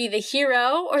choice to be the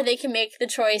hero or they can make the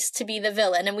choice to be the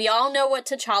villain. And we all know what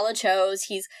T'Challa chose.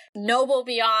 He's noble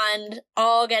beyond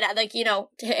all good.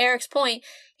 To Eric's point,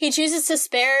 he chooses to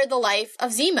spare the life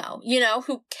of Zemo,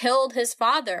 who killed his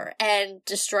father and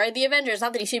destroyed the Avengers.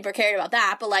 Not that he super cared about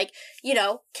that, but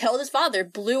killed his father,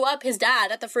 blew up his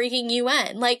dad at the freaking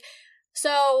UN.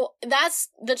 So that's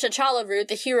the T'Challa route,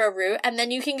 the hero route, and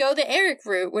then you can go the Eric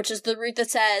route, which is the route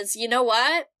that says, you know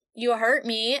what? You hurt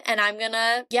me, and I'm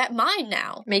gonna get mine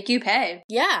now. Make you pay.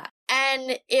 Yeah.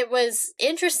 And it was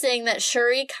interesting that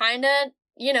Shuri kind of,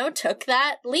 took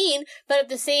that lean, but at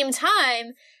the same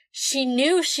time, she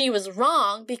knew she was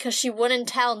wrong because she wouldn't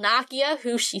tell Nakia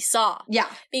who she saw. Yeah.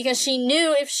 Because she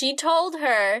knew if she told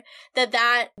her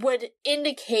that would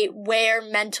indicate where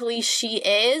mentally she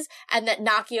is and that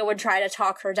Nakia would try to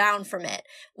talk her down from it.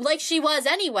 Like she was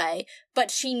anyway,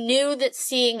 but she knew that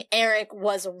seeing Eric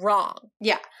was wrong.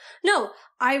 Yeah. No,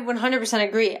 I 100%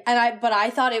 agree. But I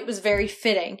thought it was very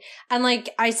fitting. And like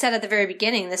I said at the very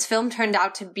beginning, this film turned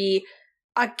out to be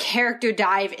a character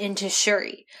dive into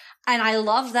Shuri. And I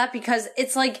love that because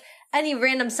it's like any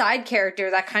random side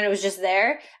character that kind of was just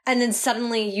there. And then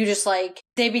suddenly you just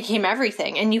they became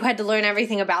everything and you had to learn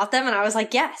everything about them. And I was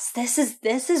like, yes, this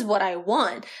is what I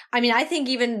want. I mean, I think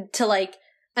even to and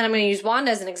I'm going to use Wanda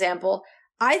as an example.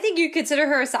 I think you consider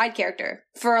her a side character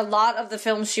for a lot of the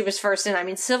films she was first in. I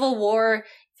mean, Civil War,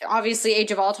 obviously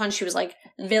Age of Ultron, she was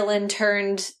villain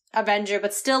turned Avenger,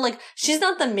 but still she's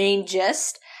not the main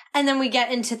gist. And then we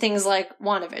get into things like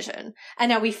WandaVision. And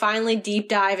now we finally deep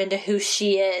dive into who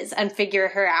she is and figure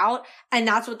her out. And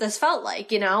that's what this felt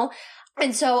like,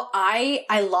 And so I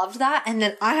loved that. And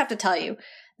then I have to tell you,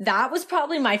 that was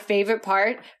probably my favorite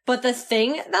part. But the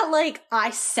thing that I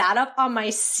sat up on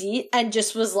my seat and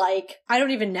just was I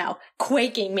don't even know,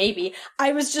 quaking maybe.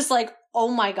 I was just oh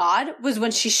my God, was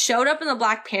when she showed up in the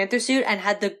Black Panther suit and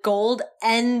had the gold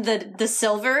and the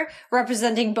silver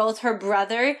representing both her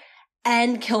brother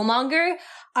and Killmonger.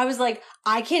 I was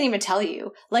I can't even tell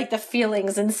you, the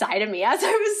feelings inside of me as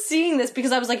I was seeing this,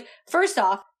 because I was first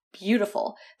off,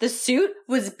 beautiful. The suit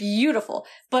was beautiful.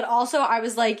 But also I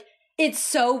was it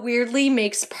so weirdly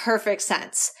makes perfect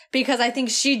sense, because I think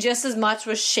she just as much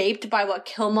was shaped by what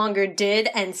Killmonger did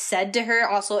and said to her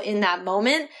also in that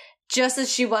moment, just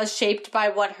as she was shaped by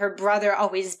what her brother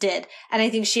always did. And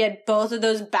I think she had both of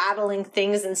those battling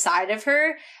things inside of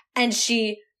her, and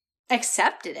she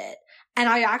accepted it. And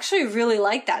I actually really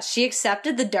like that. She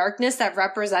accepted the darkness that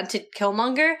represented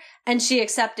Killmonger, and she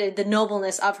accepted the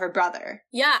nobleness of her brother.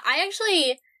 Yeah, I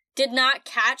actually did not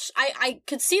catch, I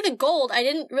could see the gold. I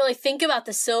didn't really think about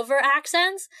the silver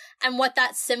accents and what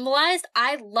that symbolized.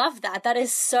 I love that. That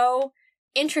is so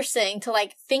interesting to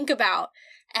like think about,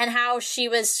 and how she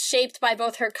was shaped by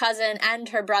both her cousin and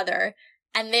her brother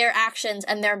and their actions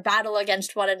and their battle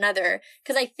against one another.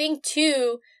 Because I think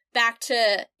too, back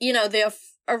to, you know, the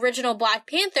original Black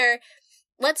Panther,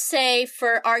 let's say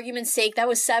for argument's sake, that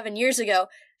was 7 years ago.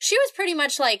 She was pretty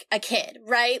much like a kid,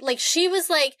 right? Like she was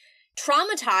like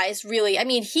traumatized, really. I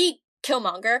mean,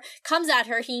 Killmonger, comes at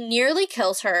her, he nearly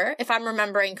kills her, if I'm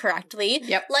remembering correctly.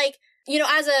 Yep. Like, you know,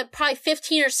 as a probably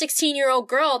 15 or 16-year-old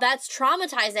girl, that's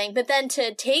traumatizing. But then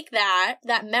to take that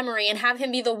memory and have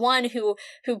him be the one who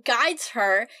guides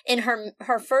her in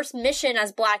her first mission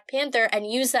as Black Panther,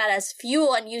 and use that as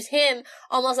fuel, and use him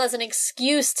almost as an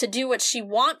excuse to do what she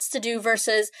wants to do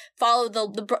versus follow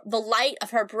the light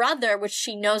of her brother, which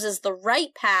she knows is the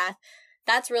right path.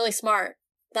 That's really smart.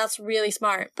 That's really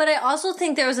smart. But I also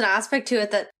think there was an aspect to it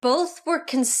that both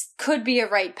could be a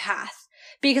right path,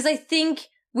 because I think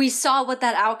we saw what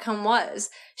that outcome was.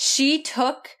 She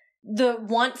took the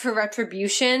want for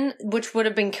retribution, which would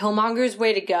have been Killmonger's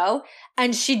way to go,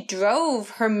 and she drove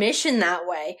her mission that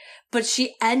way, but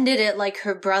she ended it like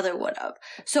her brother would have.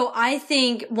 So I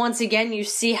think, once again, you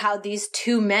see how these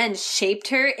two men shaped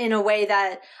her in a way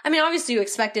that, I mean, obviously you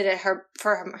expected it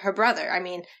for her brother. I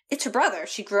mean, it's her brother.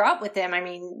 She grew up with him. I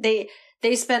mean,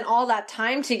 they spent all that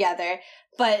time together.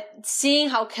 But seeing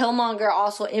how Killmonger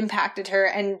also impacted her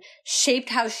and shaped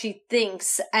how she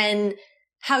thinks, and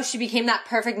how she became that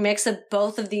perfect mix of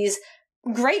both of these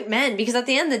great men, because at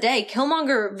the end of the day,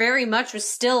 Killmonger very much was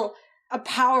still a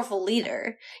powerful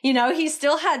leader. You know, he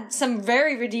still had some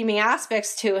very redeeming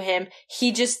aspects to him.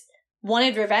 He just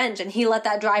wanted revenge, and he let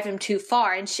that drive him too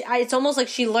far. And it's almost like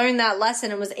she learned that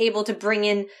lesson and was able to bring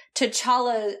in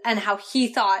T'Challa and how he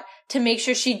thought, to make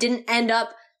sure she didn't end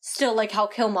up still like how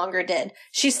Killmonger did.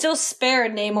 She still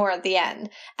spared Namor at the end,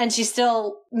 and she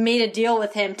still made a deal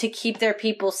with him to keep their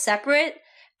people separate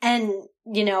and,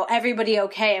 you know, everybody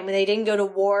okay. I mean, they didn't go to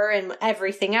war and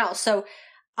everything else. So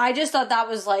I just thought that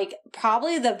was like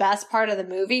probably the best part of the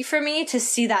movie for me, to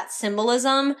see that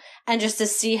symbolism and just to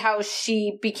see how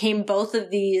she became both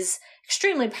of these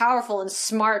extremely powerful and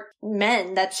smart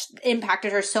men that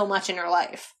impacted her so much in her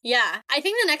life. Yeah. I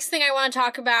think the next thing I want to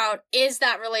talk about is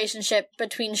that relationship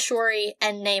between Shuri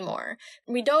and Namor.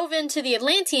 We dove into the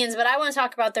Atlanteans, but I want to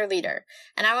talk about their leader.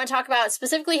 And I want to talk about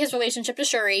specifically his relationship to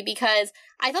Shuri, because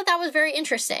I thought that was very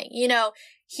interesting. You know,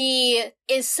 he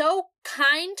is so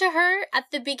kind to her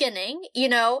at the beginning, you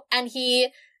know, and he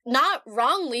not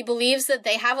wrongly believes that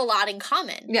they have a lot in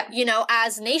common, you know,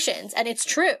 as nations. And it's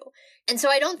true. And so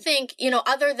I don't think, you know,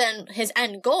 other than his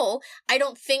end goal, I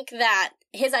don't think that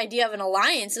his idea of an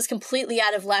alliance is completely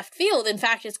out of left field. In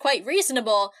fact, it's quite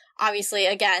reasonable. Obviously,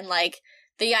 again, like,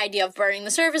 the idea of burning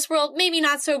the surface world, maybe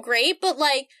not so great, but,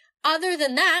 like, other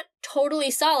than that, totally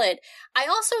solid. I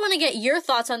also want to get your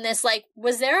thoughts on this. Like,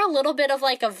 was there a little bit of,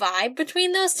 like, a vibe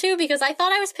between those two? Because I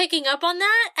thought I was picking up on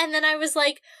that, and then I was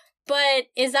like, but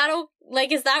am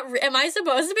I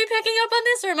supposed to be picking up on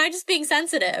this, or am I just being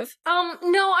sensitive?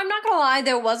 No, I'm not gonna lie,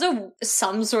 there was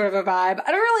some sort of a vibe.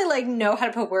 I don't really, like, know how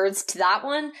to put words to that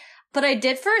one, but I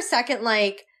did for a second,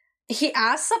 like, he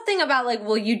asked something about, like,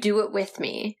 will you do it with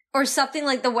me? Or something,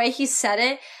 like, the way he said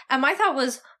it, and my thought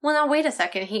was, well, now, wait a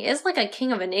second, he is, like, a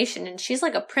king of a nation, and she's,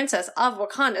 like, a princess of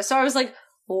Wakanda, so I was like,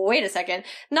 wait a second.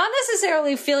 Not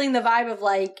necessarily feeling the vibe of,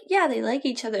 like, yeah, they like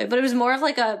each other, but it was more of,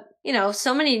 like, a, you know,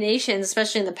 so many nations,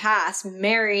 especially in the past,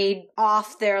 married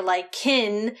off their, like,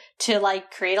 kin to,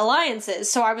 like, create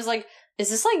alliances. So I was like, is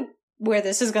this, like, where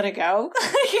this is gonna go?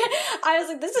 I was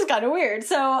like, this is kind of weird.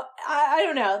 So I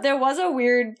don't know. There was a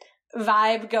weird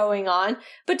vibe going on.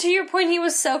 But to your point, he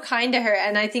was so kind to her.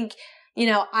 And I think, you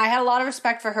know, I had a lot of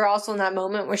respect for her also in that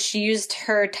moment where she used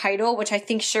her title, which I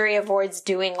think Shuri avoids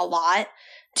doing a lot,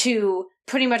 to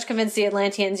pretty much convince the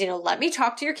Atlanteans, you know, let me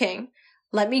talk to your king.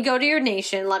 Let me go to your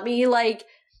nation. Let me, like,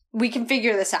 we can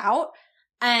figure this out.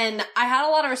 And I had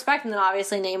a lot of respect. And then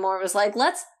obviously Namor was like,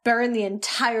 let's burn the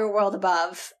entire world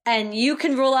above. And you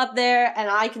can rule up there and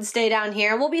I can stay down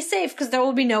here and we'll be safe because there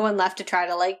will be no one left to try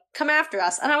to, like, come after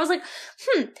us. And I was like,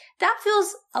 that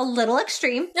feels a little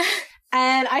extreme.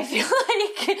 And I feel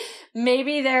like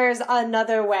maybe there's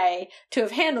another way to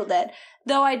have handled it.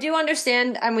 Though I do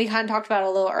understand, and we kind of talked about it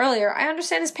a little earlier, I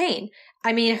understand his pain.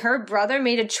 I mean, her brother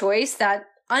made a choice that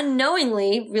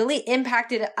unknowingly really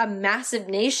impacted a massive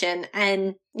nation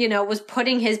and, you know, was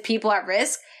putting his people at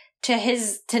risk. To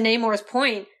Namor's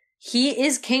point, he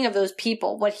is king of those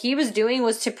people. What he was doing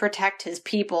was to protect his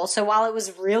people. So while it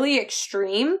was really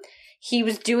extreme, he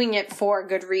was doing it for a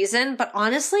good reason. But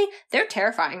honestly, they're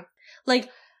terrifying. Like,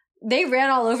 they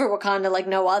ran all over Wakanda like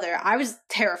no other. I was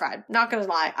terrified. Not gonna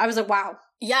lie. I was like, wow.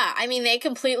 Yeah, I mean, they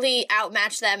completely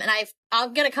outmatched them, and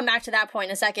I'm gonna come back to that point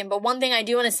in a second, but one thing I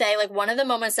do want to say, like, one of the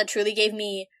moments that truly gave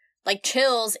me, like,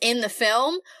 chills in the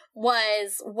film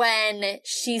was when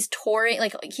she's touring,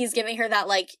 like, he's giving her that,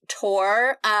 like,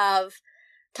 tour of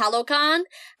Talokan,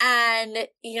 and,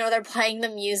 you know, they're playing the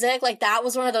music. Like, that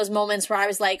was one of those moments where I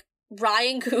was like,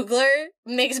 Ryan Coogler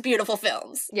makes beautiful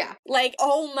films. Yeah. Like,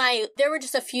 oh my, there were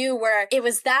just a few where it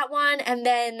was that one, and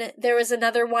then there was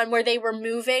another one where they were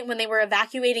moving, when they were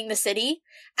evacuating the city,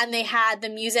 and they had the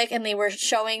music, and they were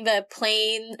showing the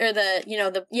plane, or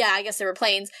I guess they were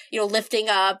planes, lifting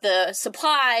up the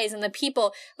supplies and the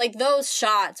people. Like, those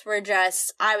shots were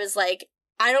just, I was like,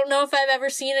 I don't know if I've ever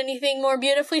seen anything more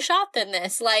beautifully shot than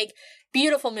this. Like,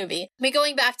 beautiful movie. But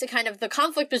going back to kind of the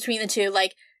conflict between the two,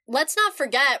 like, let's not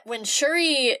forget, when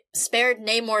Shuri spared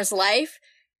Namor's life,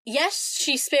 yes,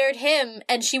 she spared him,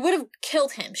 and she would have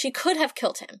killed him. She could have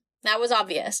killed him. That was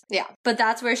obvious. Yeah, but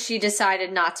that's where she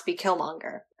decided not to be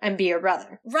Killmonger and be her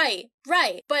brother. Right.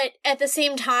 But at the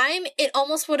same time, it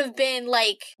almost would have been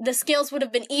like, the scales would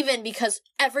have been even, because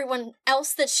everyone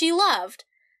else that she loved,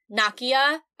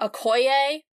 Nakia,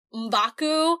 Okoye,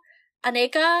 M'Baku,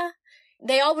 Aneka,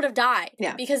 they all would have died.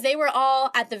 Yeah. Because they were all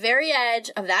at the very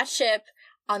edge of that ship,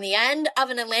 on the end of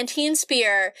an Atlantean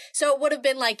spear. So it would have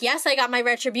been like, yes, I got my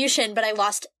retribution, but I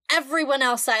lost everyone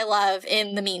else I love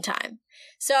in the meantime.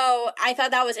 So I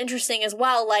thought that was interesting as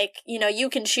well. Like, you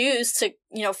can choose to,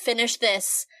 finish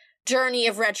this journey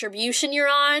of retribution you're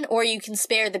on, or you can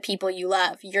spare the people you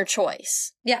love. Your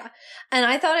choice. Yeah. And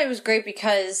I thought it was great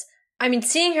because, I mean,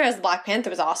 seeing her as Black Panther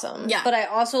was awesome. Yeah. But I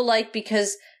also like,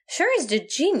 because Shuri's a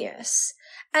genius.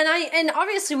 And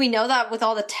obviously we know that with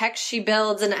all the tech she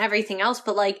builds and everything else,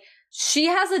 but like, she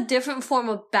has a different form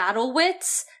of battle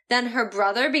wits than her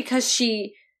brother, because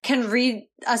she can read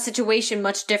a situation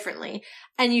much differently.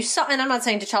 And you saw, and I'm not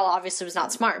saying T'Challa obviously was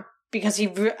not smart, because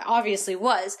he obviously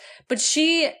was, but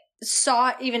she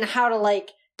saw even how to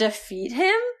like defeat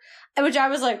him, which I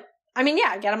was like, I mean,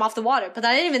 yeah, get him off the water. But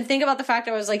I didn't even think about the fact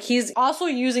that I was like, he's also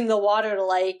using the water to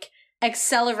like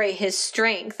accelerate his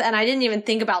strength. And I didn't even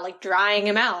think about like drying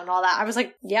him out and all that. I was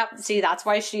like, yep, see, that's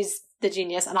why she's the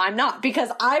genius and I'm not, because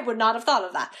I would not have thought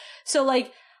of that. So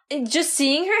like, just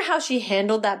seeing her, how she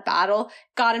handled that battle,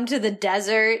 got him to the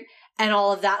desert and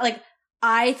all of that, like,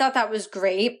 I thought that was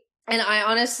great. And I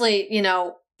honestly,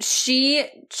 she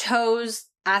chose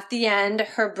at the end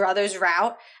her brother's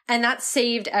route, and that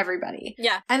saved everybody.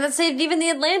 Yeah. And that saved even the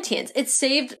Atlanteans. It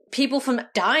saved people from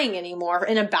dying anymore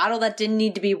in a battle that didn't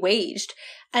need to be waged.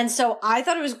 And so I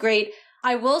thought it was great.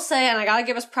 I will say, and I gotta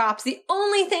give us props, the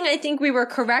only thing I think we were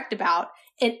correct about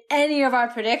in any of our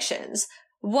predictions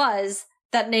was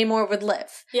that Namor would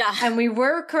live. Yeah. And we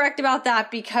were correct about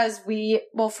that because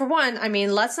for one, I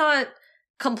mean, let's not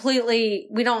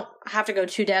we don't have to go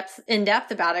in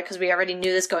depth about it because we already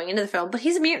knew this going into the film, but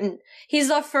he's a mutant. He's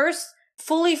the first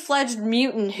fully fledged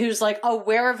mutant who's like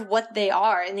aware of what they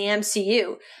are in the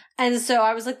MCU. And so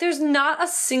I was like, there's not a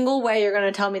single way you're going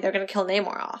to tell me they're going to kill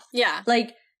Namor off. Yeah.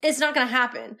 Like, it's not going to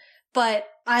happen. But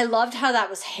I loved how that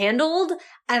was handled,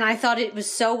 and I thought it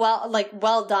was so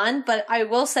well done. But I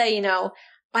will say,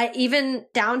 I even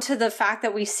down to the fact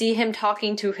that we see him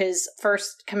talking to his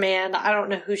first command. I don't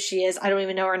know who she is. I don't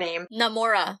even know her name.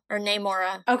 Namora.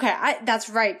 Okay, that's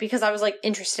right, because I was like,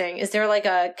 interesting. Is there like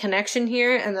a connection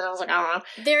here? And then I was like, I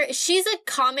don't know. She's a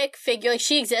comic figure. Like,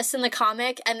 she exists in the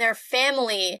comic, and their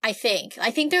family, I think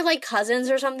they're like cousins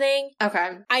or something.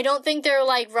 Okay. I don't think they're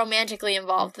like romantically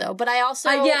involved though. But I also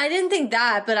I didn't think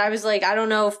that, but I was like, I don't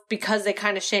know if because they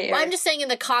kind of share. Well, I'm just saying in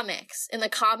the comics.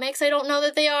 I don't know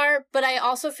that they are, but I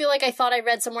also feel like I thought I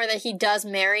read somewhere that he does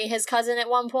marry his cousin at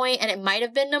one point, and it might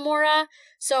have been Namora.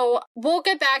 So we'll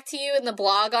get back to you in the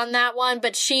blog on that one,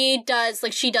 but she does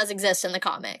exist in the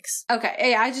comics. Okay,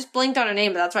 yeah, I just blinked on her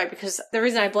name, but that's right, because the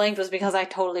reason I blinked was because I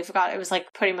totally forgot. It was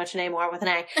like pretty much Namor with an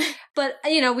A. But,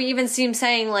 we even see him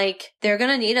saying like, they're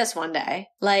gonna need us one day.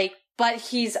 Like, but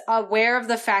he's aware of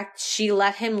the fact she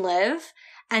let him live.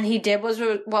 And he did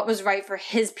what was right for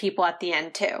his people at the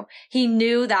end, too. He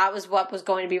knew that was what was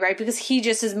going to be right, because he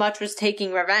just as much was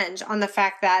taking revenge on the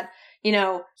fact that,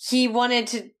 he wanted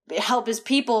to help his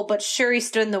people, but Shuri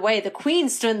stood in the way. The Queen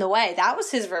stood in the way. That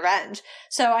was his revenge.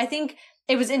 So I think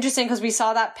it was interesting because we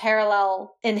saw that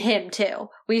parallel in him too.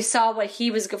 We saw what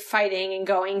he was fighting and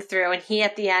going through, and he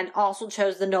at the end also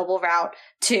chose the noble route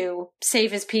to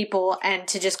save his people and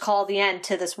to just call the end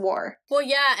to this war. Well,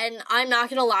 yeah, and I'm not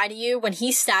gonna lie to you, when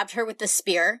he stabbed her with the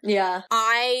spear, yeah,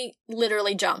 I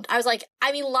literally jumped. I was like,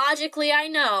 I mean, logically, I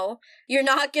know you're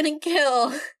not gonna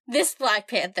kill this Black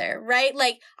Panther, right?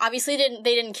 Like, obviously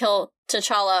they didn't kill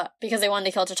T'Challa because they wanted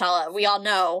to kill T'Challa. We all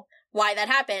know why that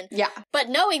happened. Yeah. But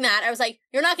knowing that, I was like,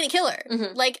 you're not gonna kill her.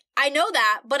 Mm-hmm. Like, I know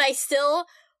that, but I still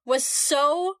was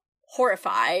so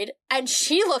horrified, and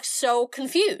she looked so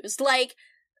confused. Like,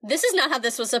 this is not how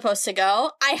this was supposed to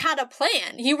go. I had a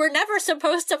plan. You were never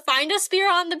supposed to find a spear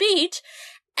on the beach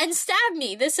and stab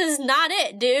me. This is not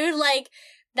it, dude. Like,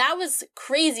 that was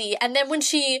crazy. And then when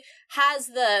she has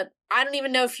I don't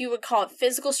even know if you would call it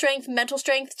physical strength, mental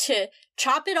strength, to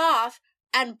chop it off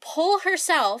and pull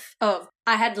herself. Oh,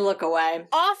 I had to look away.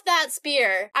 Off that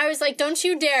spear. I was like, don't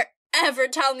you dare ever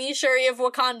tell me Shuri of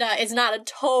Wakanda is not a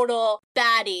total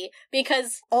baddie,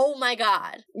 because, oh my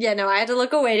god. Yeah, no, I had to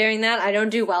look away during that. I don't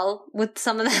do well with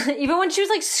some of that. Even when she was,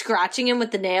 like, scratching him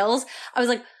with the nails, I was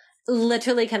like,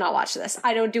 literally cannot watch this.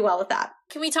 I don't do well with that.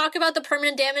 Can we talk about the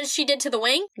permanent damage she did to the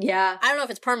wing? Yeah. I don't know if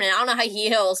it's permanent. I don't know how he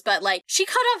heals, but, like, she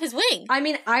cut off his wing. I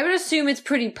mean, I would assume it's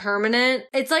pretty permanent.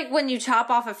 It's like when you chop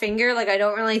off a finger, like, I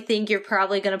don't really think you're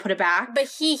probably gonna put it back.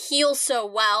 But he heals so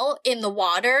well in the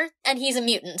water, and he's a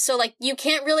mutant. So, like, you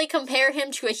can't really compare him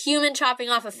to a human chopping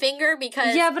off a finger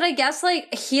because... Yeah, but I guess,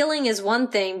 like, healing is one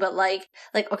thing, but, like,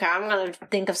 okay, I'm gonna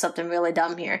think of something really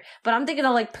dumb here. But I'm thinking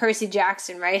of, like, Percy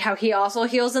Jackson, right? How he also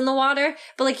heals in the water.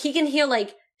 But, like, he can heal,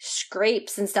 like,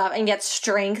 scrapes and stuff and get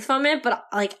strength from it, but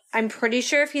like I'm pretty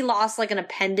sure if he lost like an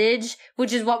appendage,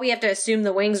 which is what we have to assume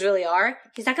the wings really are,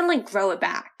 he's not gonna like grow it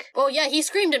back. Well, yeah, he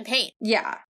screamed in pain.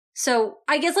 Yeah. So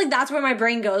I guess like that's where my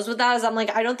brain goes with that, is I'm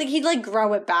like, I don't think he'd like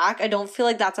grow it back. I don't feel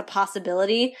like that's a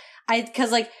possibility.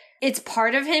 Cause like it's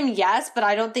part of him, yes, but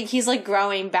I don't think he's like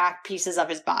growing back pieces of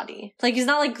his body. Like he's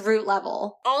not like Groot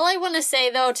level. All I want to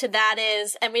say though to that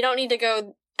is, and we don't need to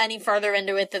go any further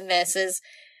into it than this, is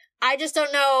I just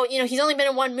don't know, you know, he's only been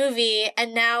in one movie,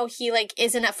 and now he, like,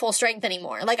 isn't at full strength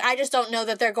anymore. Like, I just don't know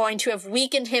that they're going to have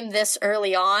weakened him this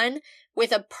early on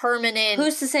with a permanent...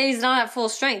 Who's to say he's not at full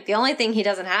strength? The only thing he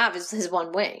doesn't have is his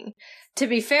one wing. To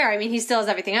be fair, I mean, he still has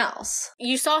everything else.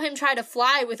 You saw him try to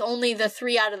fly with only the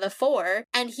 3 out of the 4,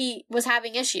 and he was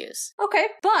having issues. Okay,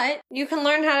 but you can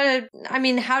learn how to... I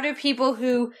mean, how do people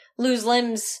who lose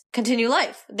limbs continue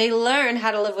life? They learn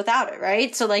how to live without it,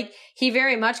 right? So, like, he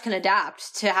very much can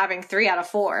adapt to having 3 out of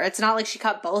 4. It's not like she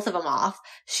cut both of them off.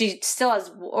 She still has...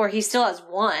 Or he still has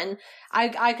 1.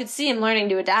 I could see him learning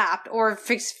to adapt, or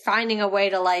finding a way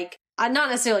to, like... not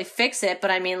necessarily fix it,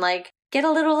 but I mean, like... Get a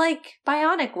little, like,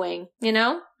 bionic wing, you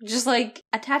know? Just, like,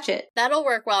 attach it. That'll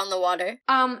work well in the water.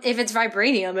 If it's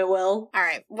vibranium, it will.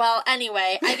 Alright, well,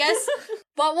 anyway, I guess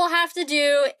what we'll have to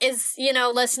do is, you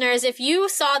know, listeners, if you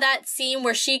saw that scene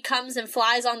where she comes and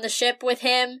flies on the ship with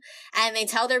him, and they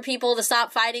tell their people to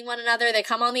stop fighting one another, they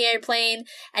come on the airplane,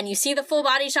 and you see the full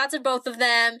body shots of both of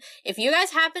them, if you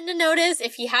guys happen to notice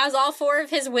if he has all 4 of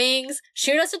his wings,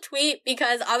 shoot us a tweet,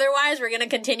 because otherwise we're gonna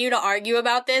continue to argue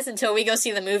about this until we go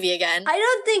see the movie again. I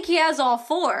don't think he has all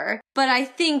 4, but I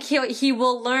think he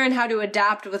will learn how to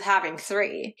adapt with having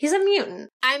 3. He's a mutant.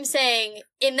 I'm saying,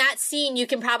 in that scene, you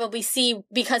can probably see,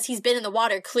 because he's been in the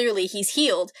water, clearly he's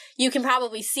healed, you can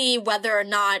probably see whether or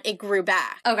not it grew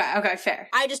back. Okay, fair.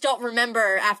 I just don't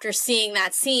remember after seeing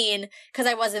that scene, because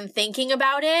I wasn't thinking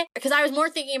about it, because I was more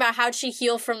thinking about how'd she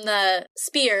heal from the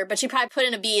spear, but she probably put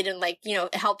in a bead and, like, you know,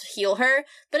 it helped heal her.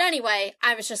 But anyway,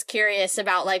 I was just curious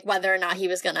about, like, whether or not he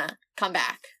was gonna come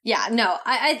back. Yeah, no,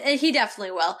 he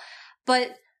definitely will.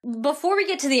 But before we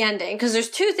get to the ending, because there's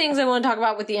 2 things I want to talk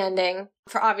about with the ending,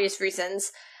 for obvious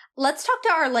reasons, let's talk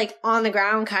to our, like,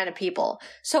 on-the-ground kind of people.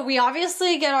 So we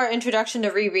obviously get our introduction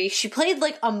to Riri. She played,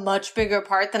 like, a much bigger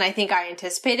part than I think I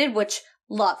anticipated, which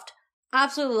loved.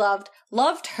 Absolutely loved.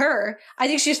 Loved her. I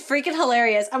think she's freaking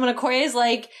hilarious. And when Okoye's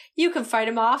like, you can fight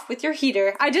him off with your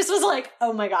heater, I just was like,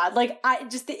 oh my god. Like,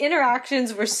 the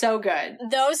interactions were so good.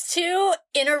 Those 2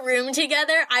 in a room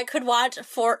together, I could watch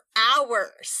for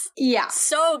hours. Yeah.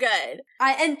 So good.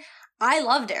 I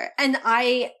loved her, and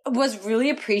I was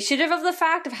really appreciative of the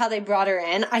fact of how they brought her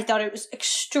in. I thought it was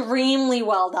extremely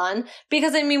well done,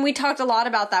 because, I mean, we talked a lot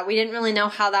about that. We didn't really know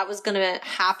how that was going to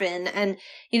happen, and,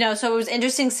 you know, so it was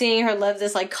interesting seeing her live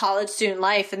this, like, college student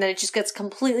life, and then it just gets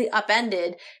completely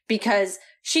upended, because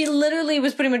she literally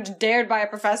was pretty much dared by a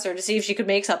professor to see if she could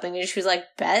make something, and she was like,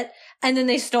 bet. And then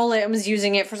they stole it and was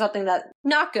using it for something that,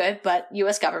 not good, but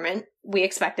U.S. government. We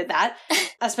expected that,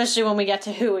 especially when we get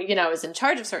to who, you know, is in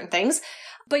charge of certain things.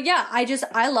 But yeah,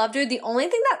 I loved her. The only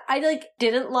thing that I like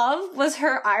didn't love was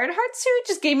her Ironheart suit.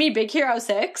 Just gave me Big Hero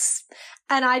 6.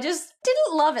 And I just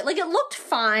didn't love it. Like, it looked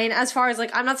fine as far as,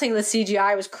 like, I'm not saying the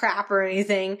CGI was crap or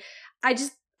anything. I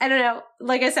don't know.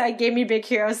 Like I said, it gave me Big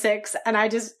Hero 6, and I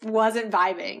just wasn't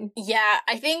vibing. Yeah,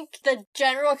 I think the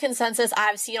general consensus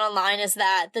I've seen online is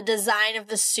that the design of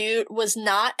the suit was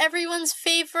not everyone's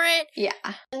favorite. Yeah.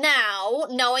 Now,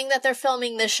 knowing that they're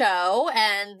filming the show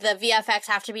and the VFX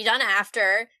have to be done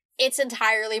after, it's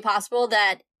entirely possible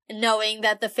that knowing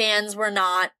that the fans were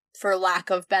not, for lack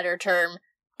of better term,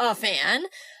 a fan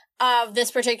of this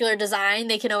particular design,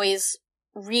 they can always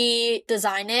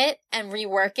redesign it and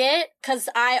rework it. Because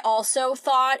I also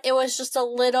thought it was just a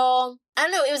little, I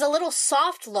don't know, it was a little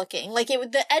soft looking. Like,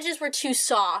 the edges were too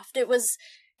soft. It was,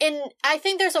 I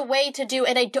think there's a way to do,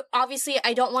 and obviously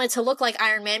I don't want it to look like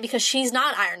Iron Man because she's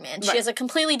not Iron Man. She Right. has a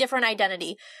completely different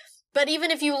identity. But even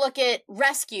if you look at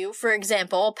Rescue, for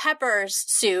example, Pepper's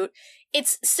suit,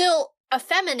 it's still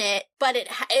effeminate, but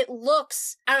it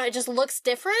looks, I don't know, it just looks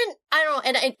different. I don't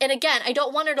know, and again, I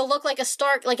don't want her to look like a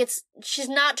Stark, like she's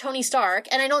not Tony Stark,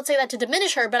 and I don't say that to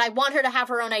diminish her, but I want her to have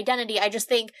her own identity. I just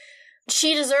think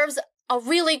she deserves a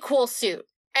really cool suit,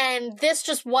 and this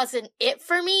just wasn't it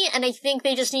for me, and I think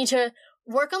they just need to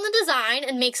work on the design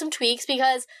and make some tweaks,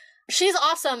 because she's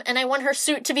awesome, and I want her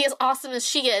suit to be as awesome as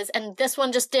she is, and this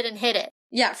one just didn't hit it.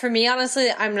 Yeah, for me, honestly,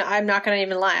 I'm not going to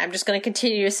even lie. I'm just going to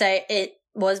continue to say it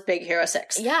was Big Hero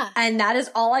 6. Yeah. And that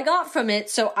is all I got from it,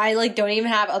 so I, like, don't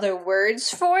even have other words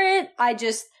for it.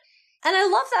 And I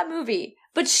love that movie,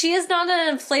 but she is not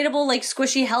an inflatable, like,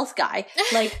 squishy health guy.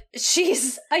 Like,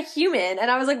 she's a human, and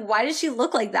I was like, why does she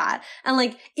look like that? And,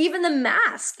 like, even the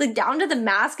mask, like, down to the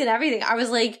mask and everything, I was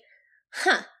like,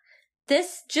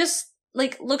 this just,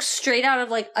 like, looks straight out of,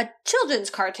 like, a children's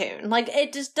cartoon. Like,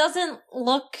 it just doesn't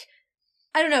look,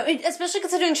 I don't know, especially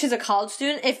considering she's a college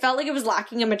student, it felt like it was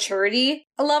lacking a maturity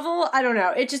level. I don't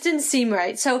know. It just didn't seem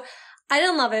right. So I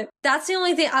didn't love it. That's the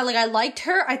only thing. I liked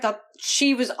her. I thought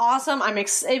she was awesome.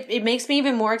 It makes me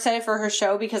even more excited for her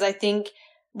show, because I think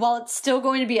while it's still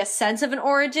going to be a sense of an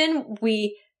origin,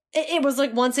 it was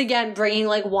like, once again, bringing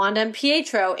like Wanda and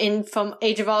Pietro in from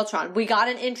Age of Ultron. We got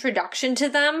an introduction to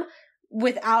them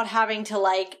without having to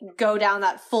like go down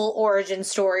that full origin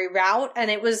story route. And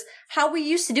it was how we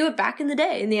used to do it back in the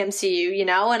day in the MCU, you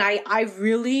know? And I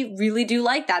really, really do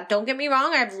like that. Don't get me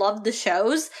wrong. I've loved the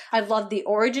shows. I've loved the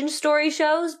origin story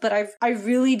shows, but I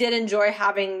really did enjoy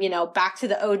having, you know, back to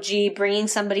the OG, bringing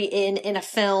somebody in a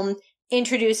film,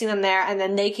 introducing them there, and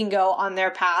then they can go on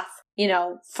their path, you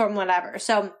know, from whatever.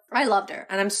 So I loved her,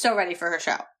 and I'm so ready for her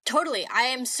show. Totally. I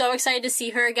am so excited to see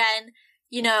her again.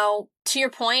 You know, to your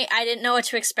point, I didn't know what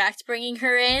to expect bringing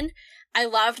her in. I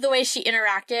loved the way she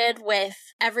interacted with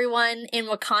everyone in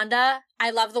Wakanda.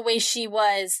 I love the way she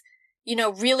was, you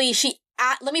know, really,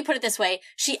 let me put it this way.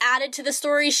 She added to the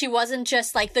story. She wasn't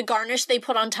just like the garnish they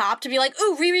put on top to be like,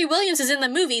 ooh, Riri Williams is in the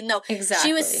movie. No, exactly.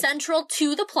 She was central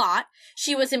to the plot.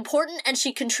 She was important and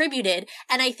she contributed.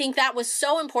 And I think that was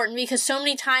so important, because so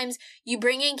many times you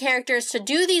bring in characters to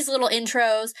do these little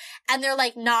intros and they're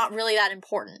like not really that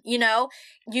important, you know?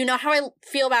 You know how I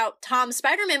feel about Tom's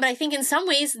Spider-Man, but I think in some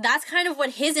ways that's kind of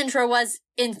what his intro was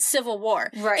in Civil War.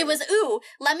 Right. It was, ooh,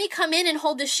 let me come in and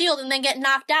hold the shield and then get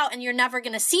knocked out and you're never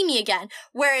gonna see me again.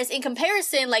 Whereas in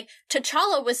comparison, like,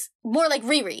 T'Challa was more like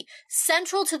Riri.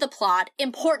 Central to the plot,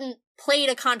 important, played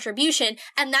a contribution,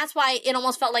 and that's why it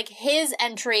almost felt like his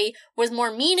entry was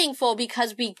more meaningful,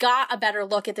 because we got a better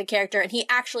look at the character and he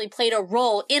actually played a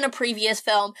role in a previous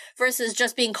film versus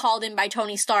just being called in by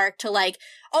Tony Stark to like,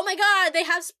 oh my god, they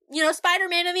have, you know,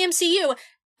 Spider-Man in the MCU.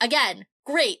 Again,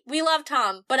 great, we love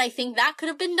Tom, but I think that could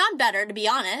have been done better, to be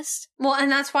honest. Well,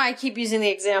 and that's why I keep using the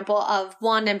example of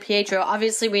Wanda and Pietro.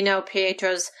 Obviously, we know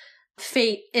Pietro's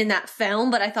fate in that film,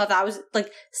 but I thought that was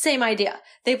like same idea.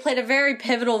 They played a very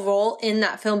pivotal role in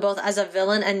that film, both as a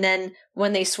villain and then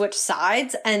when they switch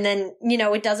sides. And then, you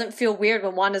know, it doesn't feel weird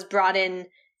when Wanda's brought in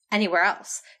anywhere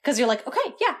else, because you're like,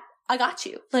 okay, yeah, I got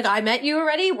you. Like, I met you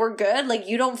already. We're good. Like,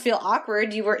 you don't feel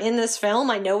awkward. You were in this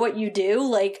film. I know what you do.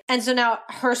 Like, and so now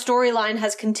her storyline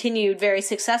has continued very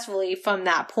successfully from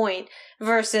that point,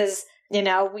 versus, you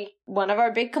know, one of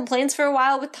our big complaints for a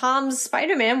while with Tom's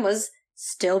Spider-Man was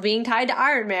still being tied to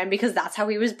Iron Man, because that's how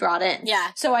he was brought in. Yeah.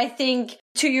 So I think,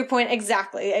 to your point,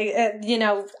 exactly, you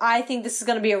know, I think this is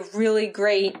going to be a really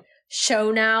great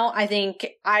show now. I think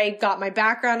I got my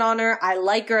background on her. I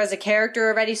like her as a character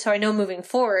already, so I know moving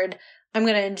forward, I'm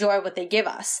going to enjoy what they give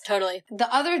us. Totally.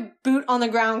 The other boot on the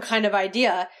ground kind of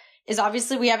idea is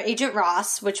obviously we have Agent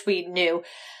Ross, which we knew.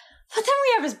 But then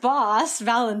we have his boss,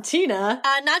 Valentina.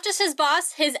 Not just his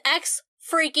boss, his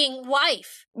ex-freaking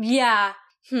wife. Yeah.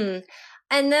 And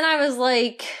then I was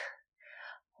like,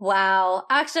 wow.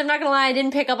 Actually, I'm not gonna lie, I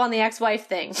didn't pick up on the ex-wife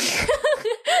thing.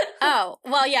 Oh,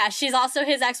 well, yeah, she's also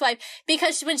his ex-wife,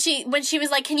 because when she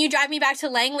was like, can you drive me back to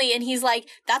Langley? And he's like,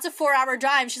 that's a 4-hour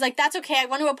drive. She's like, that's okay. I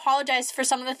want to apologize for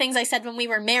some of the things I said when we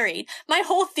were married. My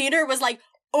whole theater was like,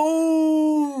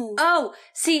 oh,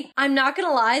 see, I'm not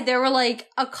gonna lie, there were like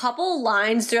a couple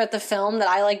lines throughout the film that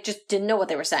I like just didn't know what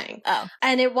they were saying. Oh.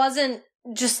 And it wasn't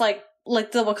just like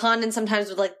the Wakandan sometimes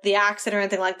with like the accent or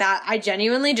anything like that. I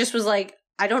genuinely just was like,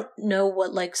 I don't know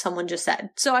what like someone just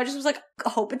said. So I just was like, I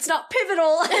hope it's not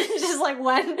pivotal, and just like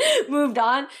moved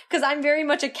on. Cause I'm very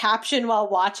much a caption while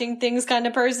watching things kind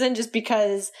of person, just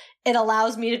because it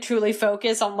allows me to truly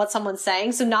focus on what someone's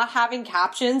saying. So not having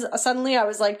captions, suddenly I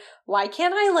was like, why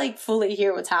can't I like fully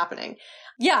hear what's happening?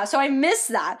 Yeah. So I missed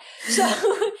that. So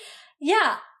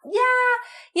yeah.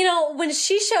 You know, when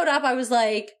she showed up, I was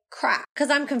like, crap, cause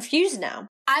I'm confused now.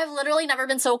 I've literally never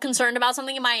been so concerned about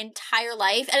something in my entire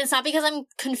life, and it's not because I'm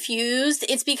confused,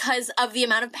 it's because of the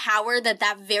amount of power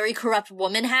that very corrupt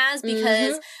woman has,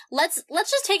 because let's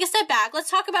just take a step back. Let's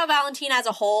talk about Valentina as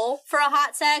a whole for a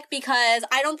hot sec, because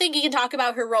I don't think you can talk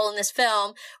about her role in this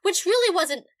film, which really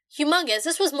wasn't humongous.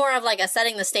 This was more of like a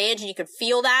setting the stage, and you could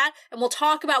feel that, and we'll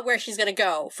talk about where she's gonna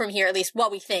go from here, at least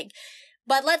what we think.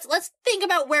 But let's think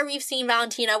about where we've seen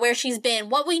Valentina, where she's been,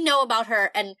 what we know about her,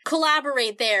 and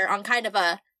collaborate there on kind of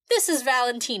a, this is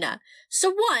Valentina.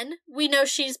 So one, we know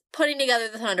she's putting together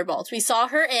the Thunderbolts. We saw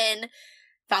her in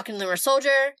Falcon and the Winter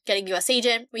Soldier, getting U.S.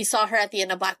 Agent. We saw her at the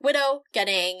end of Black Widow,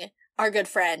 getting our good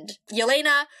friend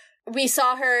Yelena. We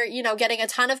saw her, you know, getting a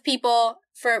ton of people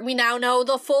we now know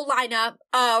the full lineup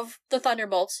of the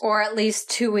Thunderbolts. Or at least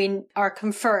 2 we are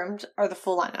confirmed are the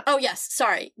full lineup. Oh, yes.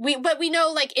 Sorry. But we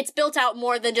know, like, it's built out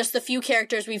more than just the few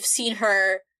characters we've seen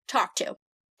her talk to.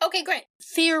 Okay, great.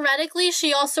 Theoretically,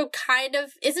 she also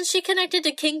isn't she connected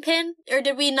to Kingpin? Or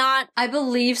did we not? I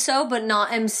believe so, but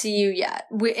not MCU yet.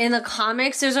 In the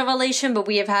comics, there's a relation, but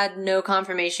we have had no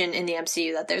confirmation in the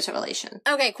MCU that there's a relation.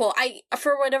 Okay, cool.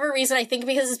 For whatever reason, I think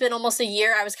because it's been almost a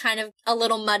year, I was kind of a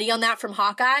little muddy on that from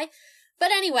Hawkeye.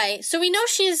 But anyway, so we know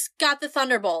she's got the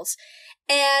Thunderbolts.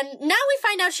 And now we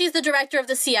find out she's the director of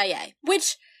the CIA,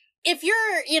 which, if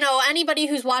you're, you know, anybody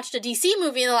who's watched a DC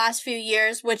movie in the last few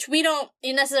years, which we don't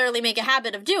necessarily make a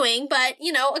habit of doing, but,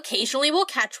 you know, occasionally we'll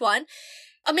catch one.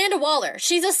 Amanda Waller.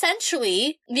 She's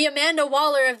essentially the Amanda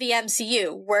Waller of the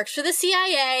MCU. Works for the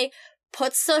CIA,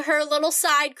 puts her little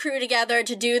side crew together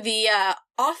to do the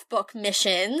off-book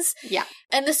missions. Yeah.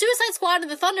 And the Suicide Squad and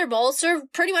the Thunderbolts are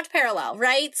pretty much parallel,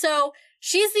 right? So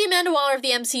she's the Amanda Waller of the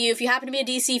MCU if you happen to be a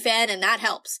DC fan, and that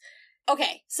helps.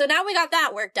 Okay, so now we got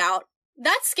that worked out.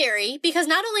 That's scary, because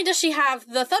not only does she have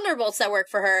the Thunderbolts that work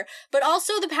for her, but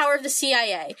also the power of the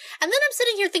CIA. And then I'm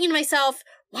sitting here thinking to myself,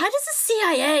 why does the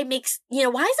CIA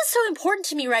why is this so important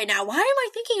to me right now? Why am I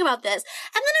thinking about this?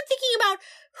 And then I'm thinking about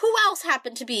who else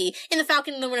happened to be in the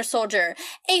Falcon and the Winter Soldier.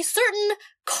 A certain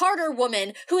Carter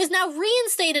woman who is now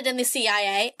reinstated in the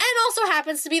CIA and also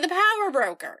happens to be the power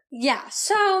broker. Yeah,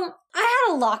 so I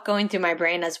had a lot going through my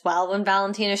brain as well when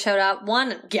Valentina showed up.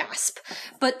 One, gasp.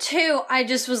 But two, I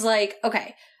just was like,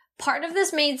 okay, part of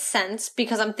this made sense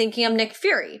because I'm thinking of Nick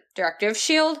Fury, director of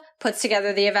S.H.I.E.L.D., puts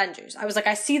together the Avengers. I was like,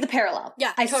 I see the parallel.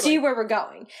 Yeah, I totally see where we're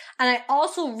going. And I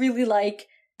also really like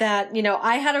that, you know,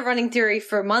 I had a running theory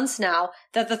for months now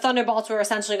that the Thunderbolts were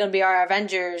essentially going to be our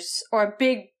Avengers, or a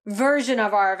big version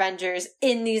of our Avengers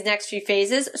in these next few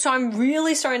phases. So I'm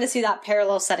really starting to see that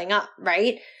parallel setting up,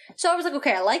 right? So I was like,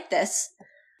 okay, I like this.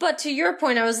 But to your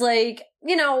point, I was like,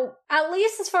 you know, at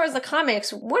least as far as the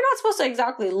comics, we're not supposed to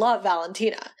exactly love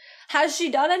Valentina. Has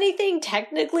she done anything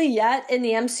technically yet in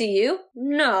the MCU?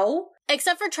 No.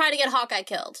 Except for try to get Hawkeye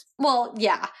killed. Well,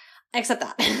 yeah. Except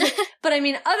that. But I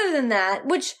mean, other than that,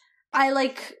 which I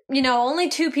like, you know, only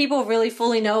 2 people really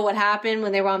fully know what happened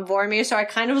when they were on Vormir, so I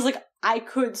kind of was like, I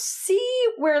could see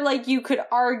where, like, you could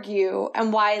argue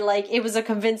and why, like, it was a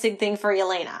convincing thing for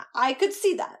Yelena. I could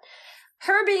see that.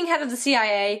 Her being head of the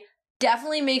CIA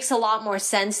definitely makes a lot more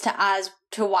sense as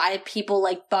to why people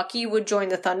like Bucky would join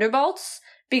the Thunderbolts,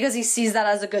 because he sees that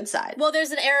as a good side. Well,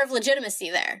 there's an air of legitimacy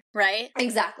there, right?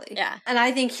 Exactly. Yeah. And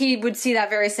I think he would see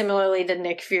that very similarly to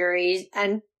Nick Fury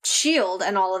and S.H.I.E.L.D.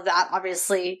 and all of that.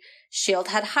 Obviously, S.H.I.E.L.D.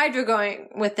 had Hydra going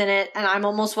within it, and I'm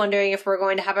almost wondering if we're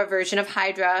going to have a version of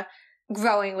Hydra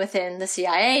growing within the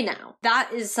CIA now.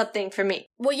 That is something for me.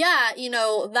 Well, yeah, you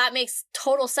know, that makes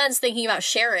total sense thinking about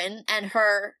Sharon and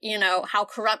her, you know, how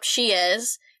corrupt she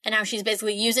is and how she's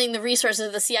basically using the resources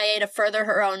of the CIA to further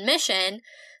her own mission.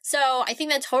 So I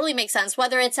think that totally makes sense,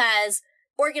 whether it's as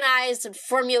organized and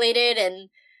formulated and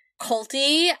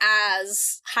culty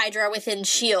as Hydra within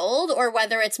S.H.I.E.L.D. or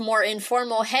whether it's more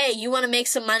informal, hey, you want to make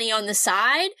some money on the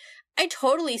side? I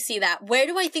totally see that. Where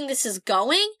do I think this is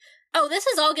going? Oh, this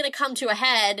is all going to come to a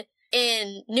head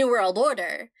in New World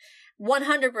Order.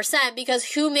 100%,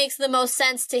 because who makes the most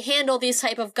sense to handle these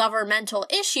type of governmental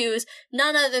issues?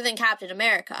 None other than Captain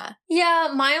America. Yeah,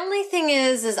 my only thing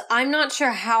is I'm not sure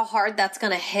how hard that's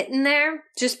going to hit in there,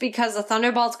 just because the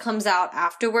Thunderbolts comes out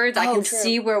afterwards. I can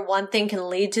see where one thing can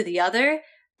lead to the other,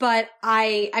 but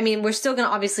I mean, we're still going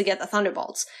to obviously get the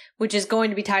Thunderbolts, which is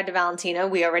going to be tied to Valentina.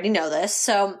 We already know this,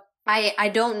 so I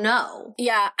don't know.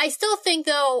 Yeah, I still think,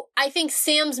 though, I think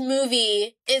Sam's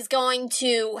movie is going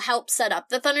to help set up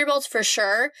the Thunderbolts for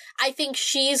sure. I think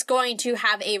she's going to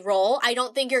have a role. I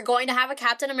don't think you're going to have a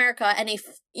Captain America and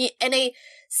a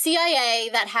CIA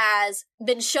that has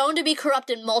been shown to be corrupt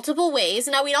in multiple ways.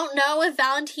 Now, we don't know if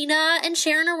Valentina and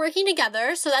Sharon are working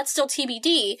together, so that's still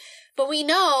TBD. But we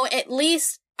know, at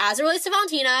least as it relates to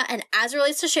Valentina and as it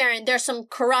relates to Sharon, there's some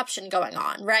corruption going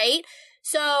on, right?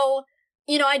 So,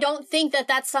 you know, I don't think that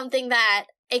that's something that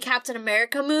a Captain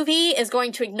America movie is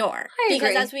going to ignore. I agree.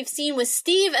 Because as we've seen with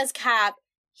Steve as Cap,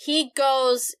 he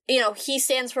goes, you know, he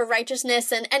stands for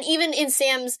righteousness. And even in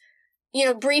Sam's, you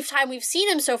know, brief time we've seen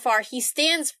him so far, he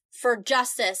stands for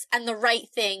justice and the right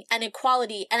thing and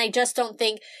equality. And I just don't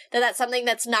think that that's something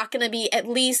that's not going to be at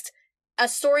least a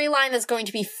storyline that's going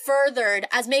to be furthered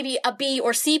as maybe a B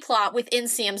or C plot within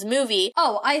Sam's movie.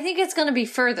 Oh, I think it's going to be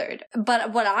furthered.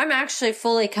 But what I'm actually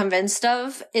fully convinced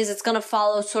of is it's going to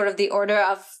follow sort of the order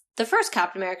of the first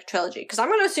Captain America trilogy. Because I'm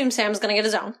going to assume Sam's going to get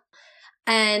his own.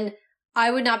 And I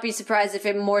would not be surprised if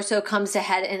it more so comes to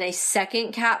head in a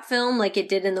second Cap film like it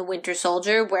did in The Winter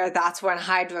Soldier, where that's when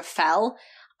Hydra fell.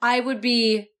 I would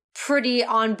be pretty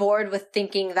on board with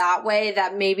thinking that way,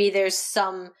 that maybe there's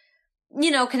some, you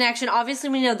know, connection. Obviously,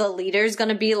 we know the leader's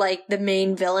gonna be, like, the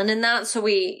main villain in that, so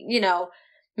we, you know,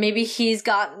 maybe he's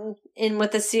gotten in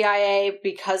with the CIA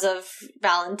because of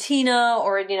Valentina,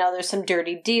 or, you know, there's some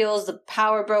dirty deals, the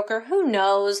power broker, who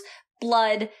knows,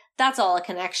 blood, that's all a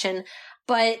connection.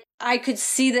 But I could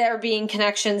see there being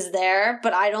connections there,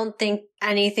 but I don't think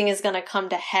anything is gonna come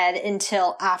to head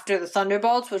until after the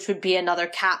Thunderbolts, which would be another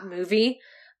Cap movie.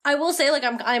 I will say, like,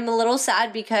 I'm a little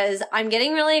sad because I'm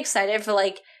getting really excited for,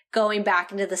 like, going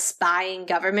back into the spy and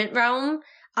government realm.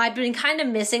 I've been kind of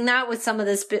missing that with some of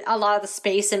this, a lot of the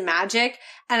space and magic.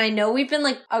 And I know we've been,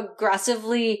 like,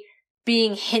 aggressively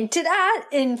being hinted at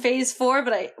in phase 4,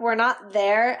 but we're not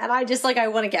there. And I just, like, I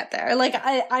want to get there. Like,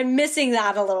 I'm missing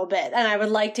that a little bit. And I would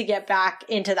like to get back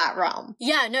into that realm.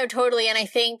 Yeah, no, totally. And I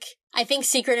think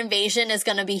Secret Invasion is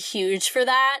going to be huge for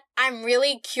that. I'm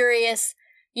really curious,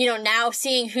 you know, now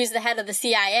seeing who's the head of the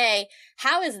CIA,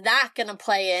 how is that going to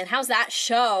play in? How's that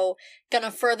show going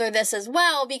to further this as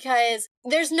well? Because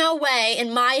there's no way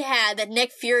in my head that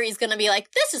Nick Fury is going to be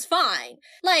like, this is fine.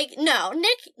 Like, no,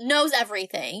 Nick knows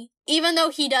everything. Even though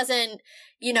he doesn't,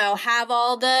 you know, have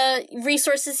all the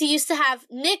resources he used to have,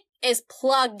 Nick is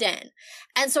plugged in.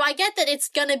 And so I get that it's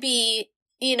going to be,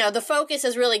 you know, the focus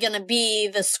is really going to be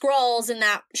the Skrulls in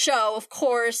that show. Of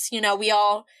course, you know, we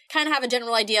all kind of have a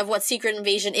general idea of what Secret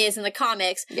Invasion is in the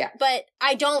comics. Yeah. But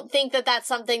I don't think that that's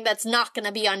something that's not going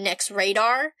to be on Nick's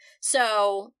radar.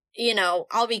 So, you know,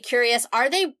 I'll be curious. Are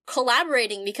they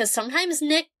collaborating? Because sometimes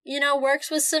Nick, you know,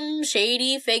 works with some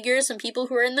shady figures, some people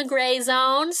who are in the gray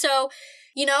zone. So,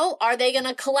 you know, are they going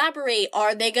to collaborate?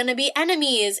 Are they going to be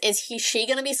enemies? Is she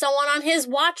going to be someone on his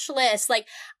watch list? Like,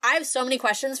 I have so many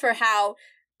questions for how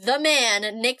the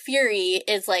man, Nick Fury,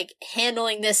 is, like,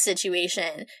 handling this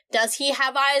situation. Does he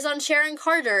have eyes on Sharon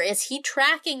Carter? Is he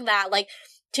tracking that? Like,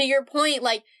 to your point,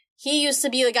 like, he used to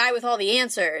be the guy with all the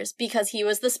answers because he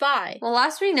was the spy. Well,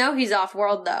 last we know, he's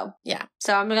off-world, though. Yeah.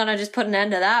 So I'm gonna just put an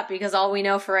end to that because all we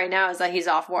know for right now is that he's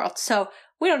off-world. So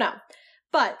we don't know.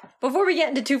 But before we get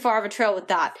into too far of a trail with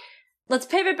that, let's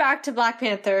pivot back to Black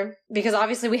Panther, because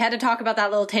obviously we had to talk about that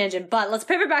little tangent, but let's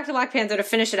pivot back to Black Panther to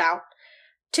finish it out.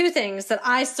 Two things that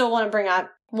I still want to bring up.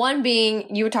 One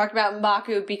being, you talked about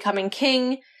M'Baku becoming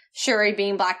king, Shuri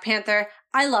being Black Panther.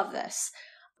 I love this.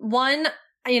 One,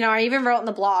 you know, I even wrote in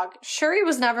the blog, Shuri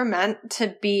was never meant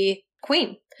to be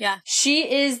queen. Yeah. She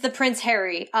is the Prince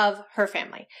Harry of her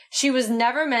family. She was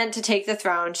never meant to take the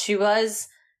throne. She was,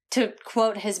 to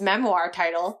quote his memoir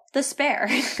title, the spare.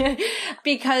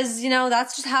 Because, you know,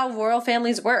 that's just how royal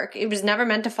families work. It was never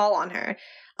meant to fall on her.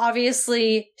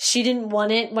 Obviously, she didn't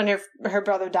want it when her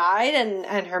brother died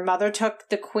and her mother took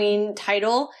the queen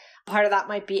title. Part of that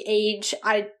might be age.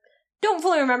 I don't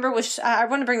fully remember, I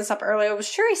want to bring this up earlier. Was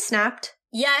Shuri snapped?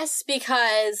 Yes,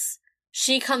 because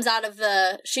she comes out of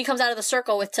the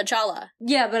circle with T'Challa.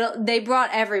 Yeah, but they brought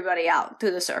everybody out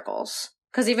through the circles.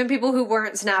 Because even people who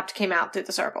weren't snapped came out through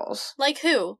the circles. Like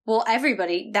who? Well,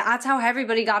 everybody. That's how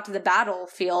everybody got to the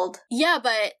battlefield. Yeah,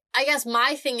 but I guess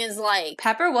my thing is like...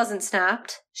 Pepper wasn't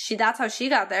snapped. That's how she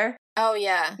got there. Oh,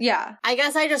 yeah. Yeah. I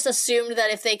guess I just assumed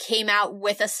that if they came out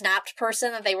with a snapped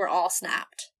person, that they were all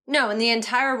snapped. No, and the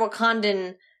entire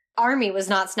Wakandan army was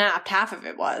not snapped. Half of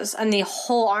it was. And the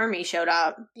whole army showed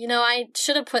up. You know, I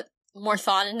should have put more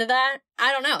thought into that.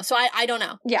 I don't know. So I don't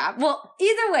know. Yeah, well,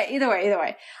 either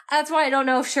way. That's why I don't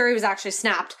know if Shuri was actually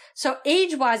snapped. So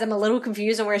age-wise, I'm a little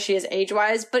confused on where she is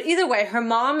age-wise. But either way, her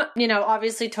mom,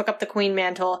 obviously took up the queen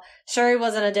mantle. Shuri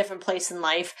was in a different place in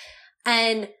life.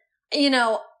 And,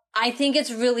 I think it's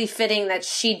really fitting that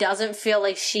she doesn't feel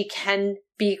like she can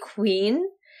be queen,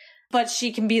 but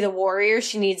she can be the warrior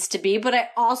she needs to be. But I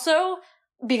also...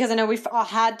 because I know we've all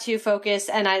had to focus,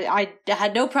 and I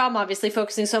had no problem, obviously,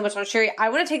 focusing so much on Shuri. I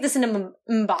want to take this into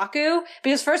M'Baku,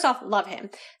 because first off, love him.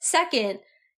 Second,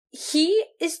 he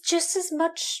is just as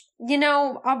much,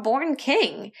 a born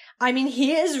king. I mean,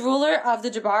 he is ruler of the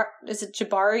is it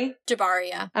Jabari? Jabari,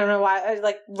 yeah. I don't know why,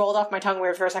 I, rolled off my tongue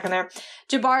weird for a second there.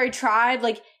 Jabari tribe,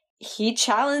 he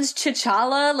challenged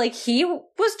T'Challa, he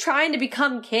was trying to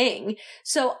become king.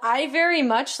 So I very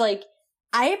much,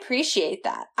 I appreciate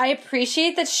that. I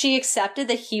appreciate that she accepted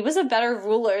that he was a better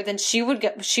ruler than she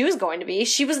was going to be.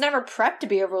 She was never prepped to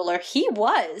be a ruler. He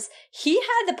was. He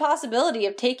had the possibility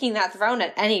of taking that throne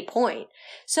at any point.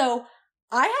 So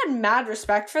I had mad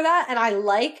respect for that, and I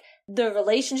like the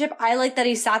relationship. I like that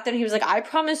he sat there and he was like, I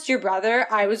promised your brother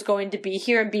I was going to be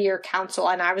here and be your counsel,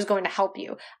 and I was going to help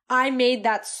you. I made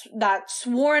that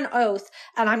sworn oath,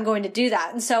 and I'm going to do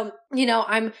that. And so,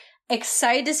 I'm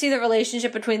excited to see the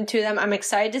relationship between the two of them. I'm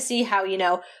excited to see how,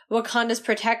 Wakanda's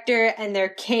protector and their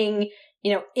king,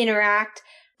 interact.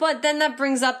 But then that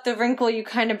brings up the wrinkle you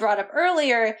kind of brought up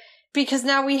earlier, because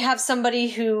now we have somebody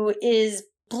who is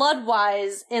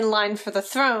blood-wise in line for the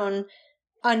throne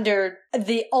under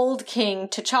the old king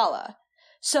T'Challa.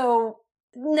 So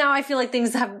now I feel like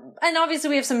things have, and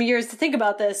obviously we have some years to think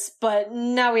about this, but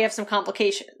now we have some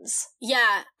complications.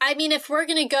 Yeah. I mean, if we're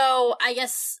gonna go, I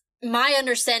guess, my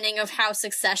understanding of how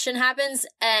succession happens,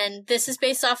 and this is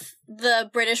based off the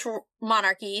British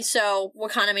monarchy, so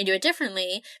Wakanda may do it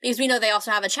differently, because we know they also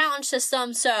have a challenge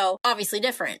system, so obviously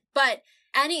different. But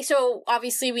so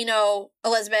obviously we know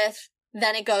Elizabeth,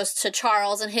 then it goes to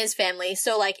Charles and his family,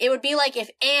 so it would be like if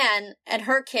Anne and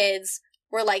her kids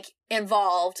were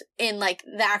involved in the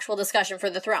actual discussion for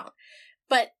the throne.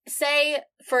 But say,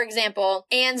 for example,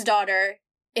 Anne's daughter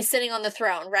is sitting on the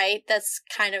throne, right? That's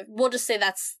we'll just say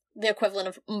that's the equivalent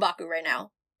of M'Baku right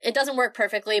now. It doesn't work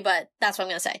perfectly, but that's what I'm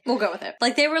going to say. We'll go with it.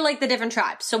 They were the different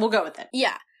tribes, so we'll go with it.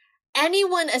 Yeah.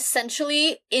 Anyone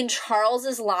essentially in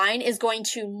Charles's line is going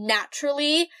to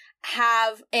naturally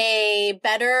have a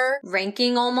better...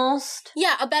 ranking, almost?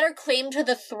 Yeah, a better claim to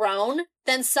the throne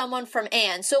than someone from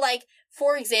Anne. So,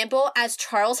 for example, as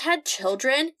Charles had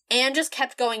children, Anne just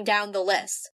kept going down the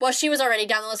list. Well, she was already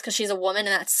down the list because she's a woman,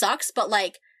 and that sucks, but,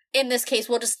 in this case,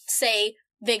 we'll just say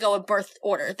they go in birth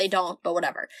order. They don't, but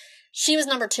whatever. She was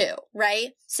number 2, right?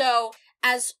 So,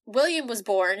 as William was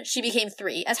born, she became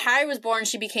 3. As Harry was born,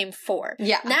 she became 4.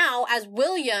 Yeah. Now, as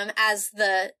William, as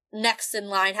the next in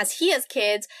line, as he has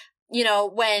kids,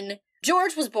 when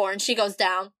George was born, she goes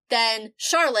down. Then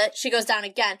Charlotte, she goes down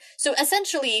again. So,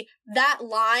 essentially, that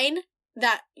line,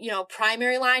 that,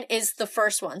 primary line is the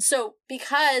first one. So,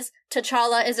 because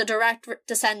T'Challa is a direct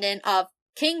descendant of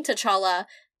King T'Challa,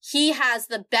 he has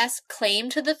the best claim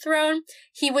to the throne.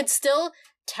 He would still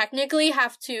technically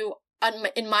have to,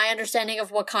 in my understanding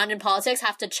of Wakandan politics,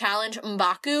 have to challenge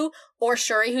M'Baku or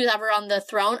Shuri, who's ever on the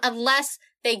throne, unless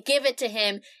they give it to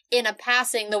him in a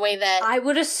passing the way that... I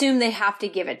would assume they have to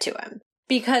give it to him.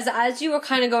 Because as you were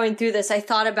kind of going through this, I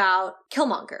thought about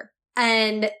Killmonger.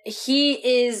 And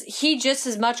he just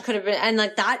as much could have been, and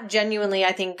that genuinely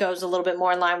I think goes a little bit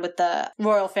more in line with the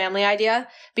royal family idea,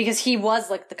 because he was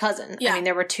the cousin. Yeah. I mean,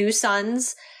 there were 2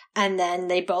 sons, and then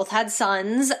they both had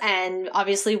sons, and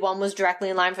obviously one was directly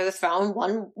in line for the throne.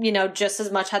 One, just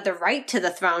as much had the right to the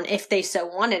throne if they so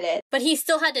wanted it. But he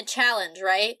still had to challenge,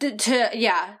 right?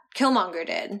 Yeah, Killmonger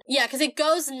did. Yeah, because it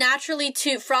goes naturally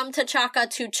from T'Chaka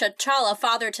to T'Challa,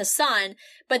 father to son,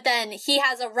 but then he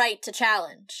has a right to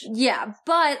challenge. Yeah,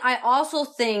 but I also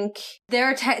think they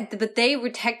were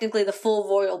technically the full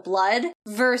royal blood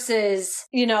versus,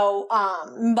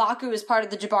 M'Baku is part of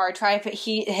the Jabari tribe, but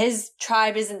his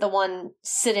tribe isn't the one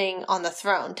sitting on the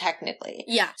throne, technically.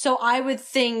 Yeah. So I would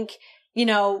think,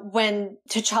 when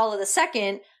T'Challa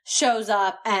II shows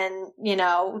up and,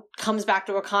 comes back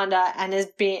to Wakanda and is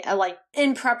being,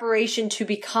 in preparation to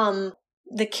become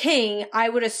the king, I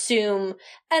would assume,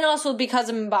 and also because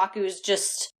of M'Baku's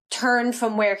just turn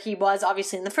from where he was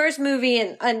obviously in the first movie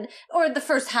and or the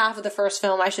first half of the first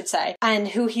film, I should say, and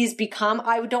who he's become,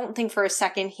 I don't think for a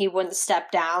second he wouldn't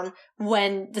step down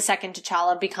when the second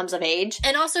T'Challa becomes of age.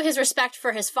 And also his respect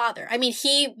for his father. I mean,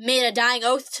 he made a dying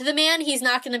oath to the man. He's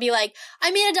not going to be like,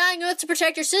 I made a dying oath to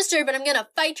protect your sister, but I'm going to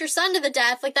fight your son to the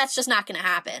death. Like, that's just not going to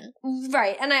happen.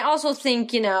 Right. And I also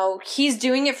think, he's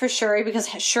doing it for Shuri because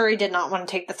Shuri did not want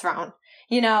to take the throne.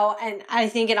 And I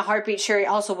think in a heartbeat, Shuri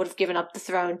also would have given up the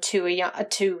throne to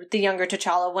the younger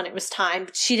T'Challa when it was time.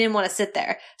 But she didn't want to sit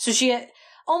there. So she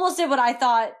almost did what I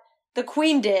thought the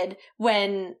Queen did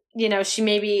when, she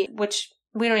maybe, which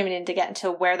we don't even need to get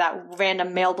into where that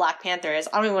random male Black Panther is.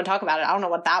 I don't even want to talk about it. I don't know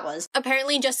what that was.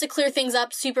 Apparently, just to clear things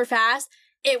up super fast,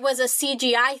 it was a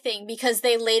CGI thing because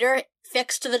they later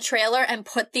fixed the trailer and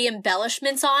put the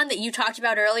embellishments on that you talked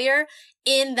about earlier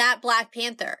in that Black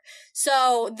Panther.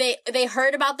 So they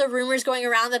heard about the rumors going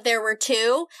around that there were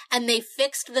two, and they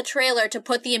fixed the trailer to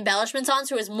put the embellishments on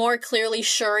so it was more clearly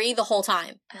Shuri the whole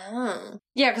time. Oh.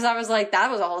 Yeah, because I was like, that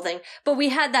was a whole thing. But we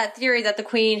had that theory that the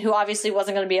Queen, who obviously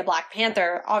wasn't going to be a Black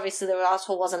Panther, obviously there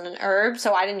also wasn't an herb,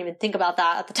 so I didn't even think about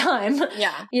that at the time.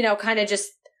 Yeah. Kind of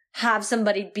just have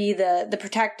somebody be the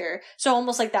protector. So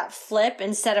almost like that flip,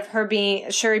 instead of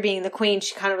Shuri being the queen,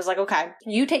 she kind of was like, okay,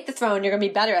 you take the throne, you're going to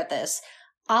be better at this.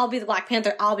 I'll be the Black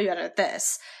Panther, I'll be better at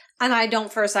this. And I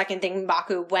don't for a second think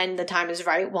M'Baku, when the time is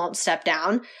right, won't step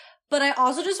down. But I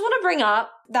also just want to bring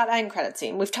up that end credit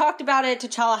scene. We've talked about it.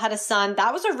 T'Challa had a son.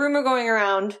 That was a rumor going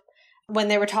around when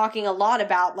they were talking a lot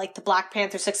about like the Black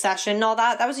Panther succession and all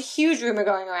that. That was a huge rumor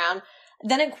going around.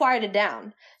 Then it quieted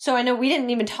down. So I know we didn't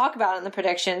even talk about it in the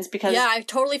predictions because... Yeah, I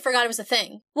totally forgot it was a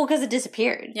thing. Well, because it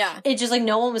disappeared. Yeah. It just like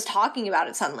no one was talking about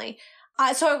it suddenly.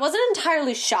 So I wasn't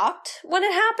entirely shocked when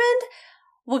it happened.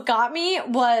 What got me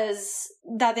was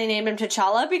that they named him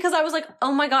T'Challa because I was like,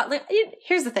 oh my god, like,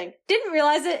 here's the thing. Didn't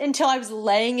realize it until I was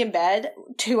laying in bed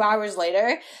 2 hours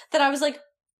later that I was like,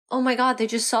 oh my god, they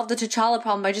just solved the T'Challa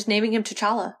problem by just naming him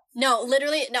T'Challa. No,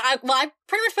 literally, no, I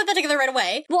pretty much put that together right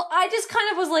away. Well, I just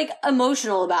kind of was, like,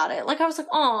 emotional about it. Like, I was like,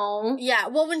 oh. Yeah,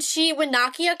 well, when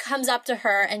Nakia comes up to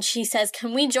her and she says,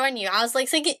 can we join you? I was like,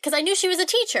 because I knew she was a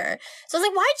teacher. So I was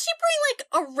like, why'd she bring,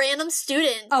 like, a random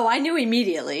student? Oh, I knew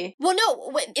immediately. Well,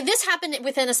 no, this happened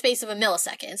within a space of a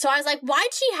millisecond. So I was like,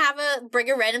 why'd she bring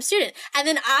a random student? And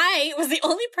then I was the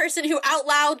only person who out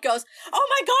loud goes, oh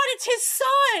my god, it's his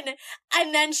son!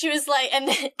 And then she was like, and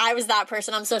then I was that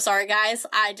person. I'm so sorry, guys.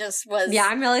 I just was... Yeah,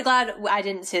 I'm really glad I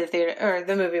didn't see the theater or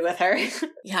the movie with her.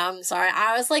 Yeah, I'm sorry.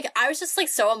 I was just like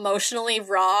so emotionally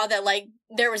raw that like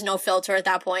there was no filter at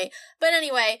that point. But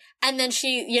anyway, and then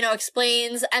she,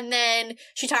 explains, and then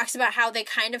she talks about how they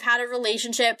kind of had a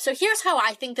relationship. So here's how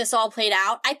I think this all played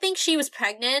out. I think she was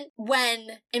pregnant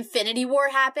when Infinity War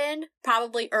happened,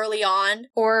 probably early on.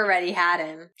 Or already had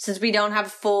him, since we don't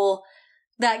have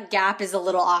that gap is a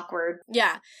little awkward.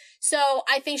 Yeah. So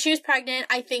I think she was pregnant.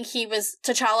 I think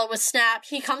T'Challa was snapped.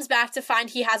 He comes back to find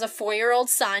he has a 4-year-old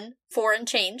son, 4 and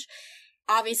change.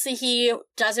 Obviously he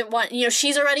doesn't want,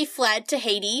 she's already fled to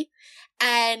Haiti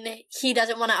and he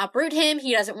doesn't want to uproot him.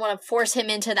 He doesn't want to force him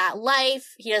into that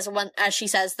life. He doesn't want, as she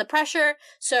says, the pressure.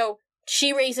 So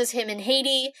she raises him in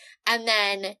Haiti and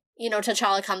then,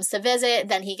 T'Challa comes to visit.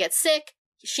 Then he gets sick.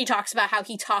 She talks about how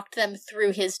he talked them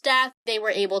through his death. They were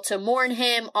able to mourn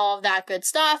him, all of that good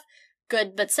stuff.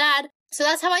 Good but sad. So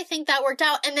that's how I think that worked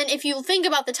out. And then if you think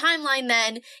about the timeline,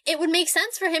 then it would make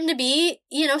sense for him to be,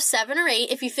 7 or 8.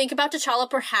 If you think about T'Challa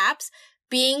perhaps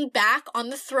being back on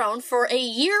the throne for a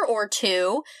year or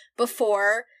two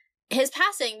before his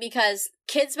passing, because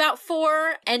kid's about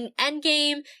 4 and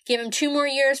Endgame gave him 2 more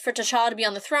years for T'Challa to be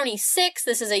on the throne. He's 6.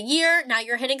 This is a year. Now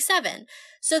you're hitting 7.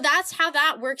 So that's how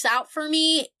that works out for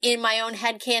me in my own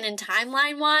headcanon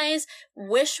timeline-wise.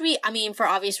 For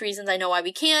obvious reasons, I know why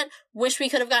we can't. Wish we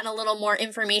could have gotten a little more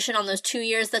information on those 2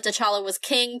 years that T'Challa was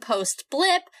king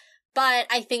post-blip. But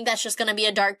I think that's just going to be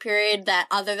a dark period that,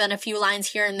 other than a few lines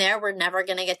here and there, we're never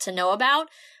going to get to know about.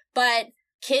 But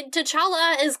Kid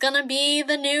T'Challa is going to be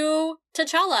the new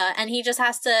T'Challa, and he just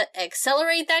has to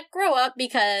accelerate that grow up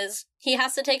because he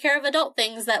has to take care of adult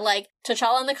things that, like,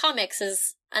 T'Challa in the comics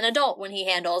is an adult when he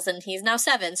handles, and he's now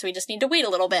 7, so we just need to wait a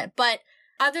little bit. But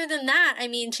other than that,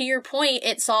 to your point,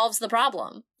 it solves the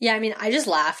problem. Yeah, I just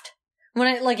laughed. When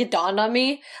it dawned on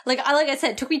me. Like I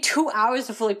said, it took me 2 hours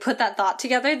to fully put that thought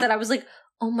together that I was like,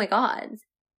 oh my god.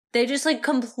 They just,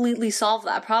 completely solved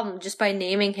that problem just by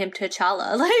naming him T'Challa.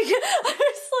 I was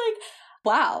like,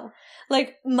 wow.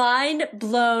 Mind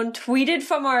blown, tweeted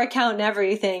from our account and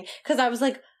everything. Because I was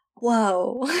like,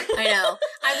 whoa. I know.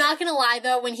 I'm not gonna lie,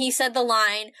 though, when he said the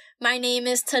line, "My name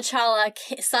is T'Challa,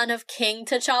 son of King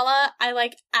T'Challa," I,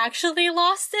 like, actually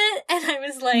lost it, and I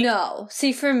was like... No.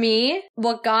 See, for me,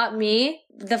 what got me,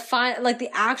 the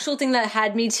actual thing that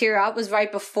had me tear up was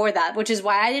right before that, which is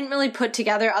why I didn't really put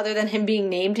together, other than him being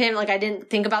named him, like, I didn't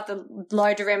think about the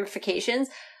larger ramifications,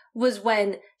 was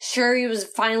when Shuri was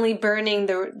finally burning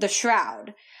the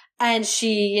shroud. And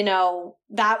she, you know,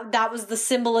 that was the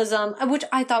symbolism, which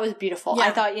I thought was beautiful. Yeah.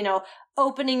 I thought, you know,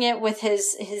 opening it with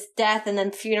his death and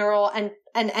then funeral and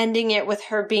ending it with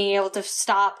her being able to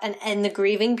stop and end the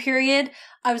grieving period,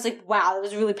 I was like, wow, that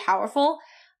was really powerful.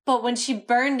 But when she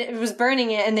was burning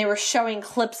it and they were showing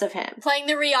clips of him. Playing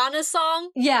the Rihanna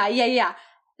song? Yeah.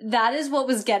 That is what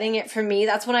was getting it for me.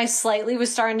 That's when I slightly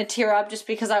was starting to tear up, just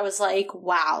because I was like,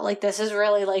 wow, like this is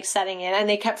really like setting in. And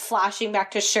they kept flashing back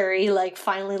to Shuri, like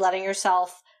finally letting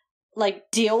herself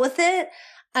like deal with it.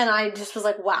 And I just was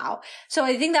like, wow. So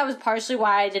I think that was partially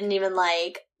why I didn't even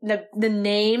like the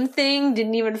name thing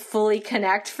didn't even fully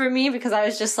connect for me, because I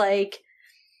was just like,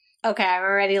 okay, I'm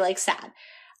already like sad.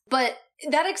 But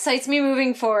that excites me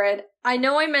moving forward. I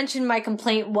know I mentioned my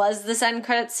complaint was this end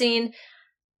credit scene.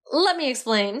 Let me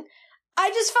explain. I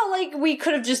just felt like we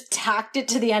could have just tacked it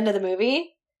to the end of the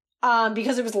movie,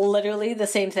 because it was literally the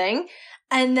same thing,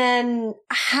 and then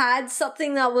had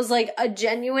something that was like a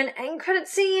genuine end credit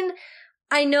scene.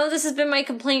 I know this has been my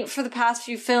complaint for the past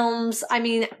few films. I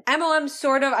mean, MOM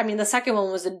sort of, I mean, the second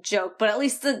one was a joke, but at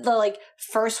least the like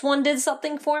first one did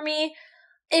something for me.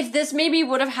 If this maybe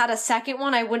would have had a second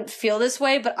one, I wouldn't feel this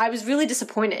way, but I was really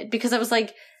disappointed, because I was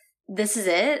like, this is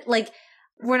it? Like,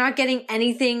 we're not getting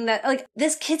anything that, like,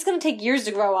 this kid's gonna take years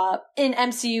to grow up in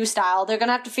MCU style. They're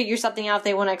gonna have to figure something out if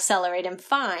they want to accelerate him,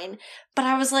 fine. But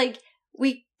I was like,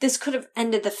 this could have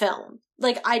ended the film.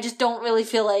 Like, I just don't really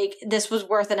feel like this was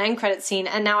worth an end credit scene.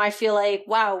 And now I feel like,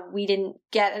 wow, we didn't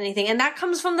get anything. And that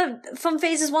comes from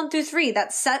phases 1 through 3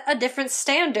 that set a different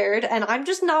standard. And I'm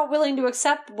just not willing to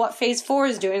accept what phase 4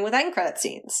 is doing with end credit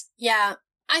scenes. Yeah.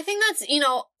 I think that's, you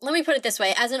know, let me put it this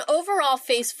way. As an overall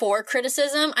phase 4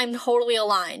 criticism, I'm totally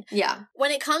aligned. Yeah. When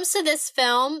it comes to this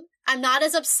film, I'm not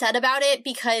as upset about it,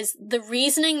 because the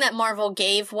reasoning that Marvel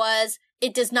gave was,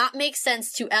 it does not make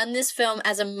sense to end this film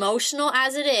as emotional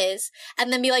as it is,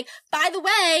 and then be like, by the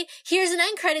way, here's an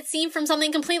end credit scene from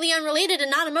something completely unrelated and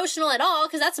not emotional at all,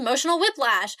 because that's emotional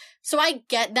whiplash. So I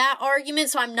get that argument,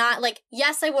 so I'm not like,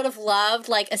 yes, I would have loved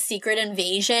like a Secret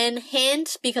Invasion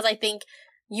hint, because I think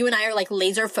you and I are like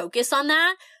laser focused on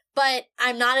that, but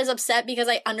I'm not as upset because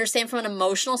I understand from an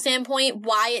emotional standpoint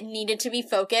why it needed to be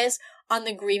focused on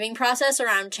the grieving process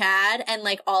around Chad and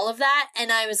like all of that.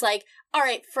 And I was like, all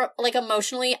right, for like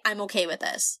emotionally, I'm okay with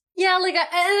this. Yeah, like,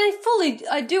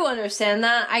 I do understand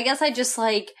that. I guess I just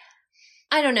like,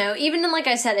 I don't know. Even like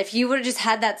I said, if you would have just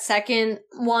had that second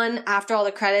one after all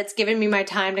the credits, given me my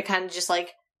time to kind of just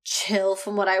like chill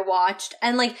from what I watched.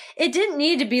 And like, it didn't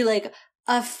need to be like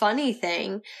a funny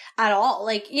thing at all.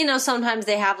 Like, you know, sometimes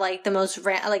they have like the most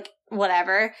like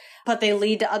whatever, but they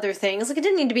lead to other things. Like, it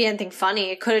didn't need to be anything funny.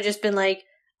 It could have just been like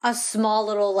a small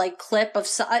little like clip of,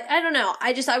 I don't know.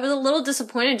 I was a little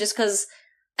disappointed just because,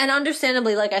 and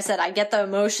understandably, like I said, I get the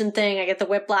emotion thing, I get the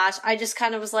whiplash. I just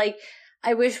kind of was like,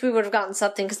 I wish we would have gotten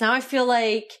something, because now I feel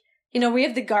like, you know, we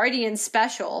have the Guardian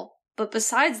special, but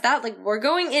besides that, like, we're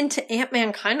going into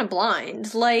Ant-Man kind of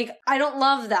blind. Like, I don't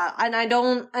love that, and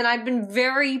I've been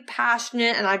very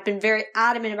passionate, and I've been very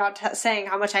adamant about saying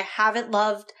how much I haven't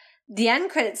loved the end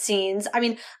credit scenes. I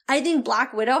mean, I think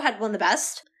Black Widow had one of the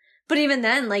best, but even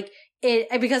then, like,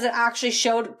 because it actually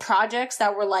showed projects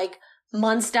that were, like,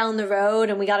 months down the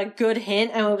road, and we got a good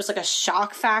hint, and it was, like, a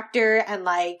shock factor, and,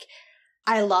 like,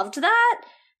 I loved that.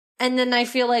 And then I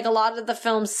feel like a lot of the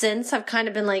films since have kind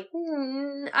of been like,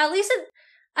 at least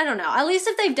I don't know. At least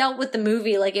if they've dealt with the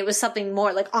movie, like it was something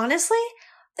more. Like, honestly,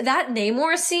 that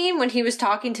Namor scene when he was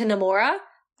talking to Namora,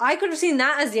 I could have seen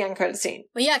that as the end credit scene.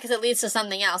 Well, yeah, because it leads to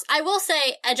something else. I will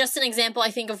say, just an example, I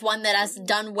think of one that has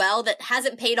done well that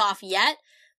hasn't paid off yet,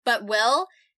 but will,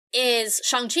 is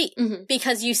Shang-Chi. Mm-hmm.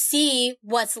 Because you see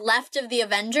what's left of the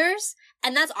Avengers,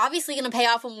 and that's obviously going to pay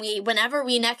off whenever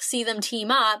we next see them team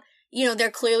up. You know,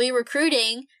 they're clearly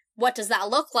recruiting. What does that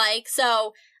look like?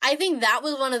 So I think that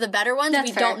was one of the better ones.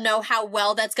 That's fair. Don't know how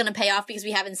well that's going to pay off because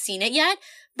we haven't seen it yet.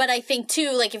 But I think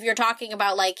too, like if you're talking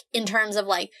about like in terms of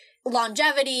like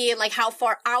longevity and like how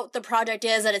far out the project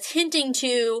is that it's hinting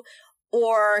to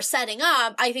or setting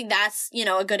up, I think that's, you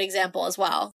know, a good example as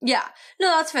well. Yeah. No,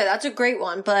 that's fair. That's a great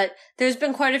one. But there's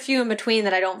been quite a few in between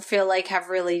that I don't feel like have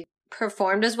really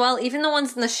performed as well. Even the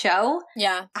ones in the show.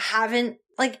 Yeah. Haven't,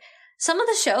 like, some of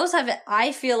the shows have,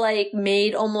 I feel like,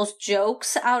 made almost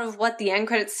jokes out of what the end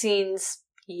credit scenes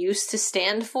used to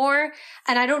stand for.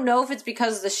 And I don't know if it's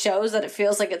because of the shows that it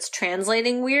feels like it's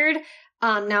translating weird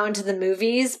now into the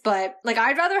movies, but like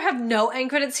I'd rather have no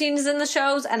end credit scenes in the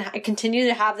shows and continue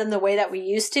to have them the way that we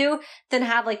used to than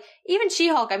have like even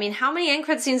She-Hulk. I mean, how many end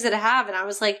credit scenes did it have? And I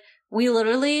was like, we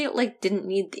literally like didn't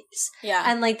need these. Yeah.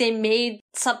 And like they made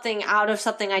something out of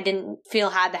something I didn't feel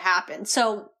had to happen.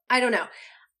 So I don't know.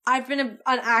 I've been an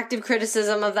active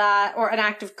criticism of that, or an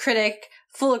active critic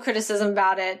full of criticism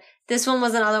about it. This one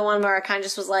was another one where I kind of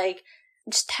just was like,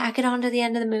 just tack it on to the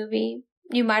end of the movie.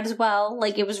 You might as well.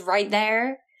 Like, it was right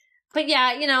there. But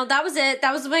yeah, you know, that was it.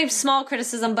 That was my small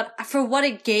criticism. But for what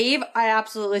it gave, I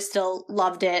absolutely still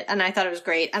loved it. And I thought it was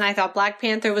great. And I thought Black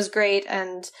Panther was great.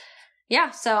 And yeah,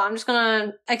 so I'm just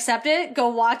gonna accept it, go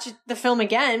watch the film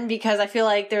again, because I feel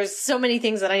like there's so many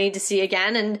things that I need to see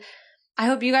again. And I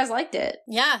hope you guys liked it.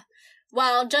 Yeah.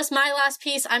 Well, just my last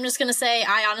piece, I'm just gonna say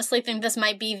I honestly think this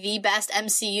might be the best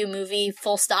MCU movie,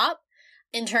 full stop.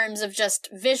 In terms of just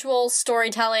visual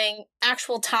storytelling,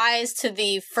 actual ties to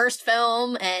the first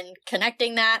film and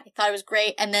connecting that. I thought it was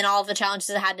great. And then all of the challenges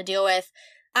it had to deal with.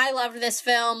 I loved this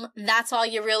film. That's all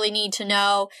you really need to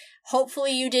know.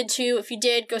 Hopefully you did too. If you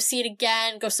did, go see it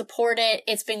again. Go support it.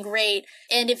 It's been great.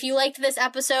 And if you liked this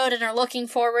episode and are looking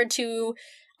forward to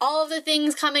all of the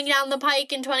things coming down the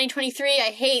pike in 2023,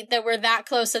 I hate that we're that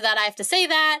close to that I have to say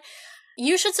that.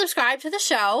 You should subscribe to the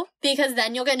show, because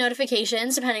then you'll get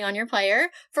notifications, depending on your player,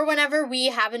 for whenever we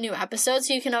have a new episode,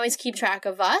 so you can always keep track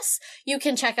of us. You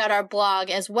can check out our blog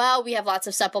as well. We have lots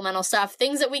of supplemental stuff.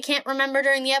 Things that we can't remember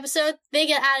during the episode, they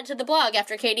get added to the blog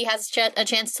after Katie has a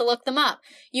chance to look them up.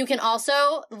 You can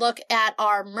also look at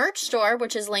our merch store,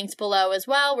 which is linked below as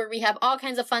well, where we have all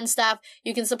kinds of fun stuff.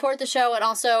 You can support the show and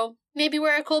also maybe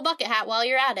wear a cool bucket hat while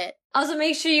you're at it. Also,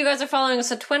 make sure you guys are following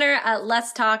us on Twitter at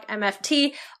Let's Talk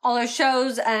MFT. All our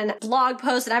shows and blog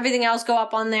posts and everything else go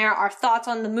up on there. Our thoughts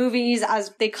on the movies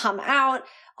as they come out.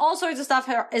 All sorts of stuff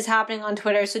is happening on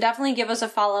Twitter, so definitely give us a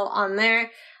follow on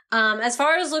there. As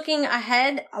far as looking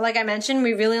ahead, like I mentioned,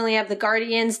 we really only have the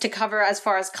Guardians to cover as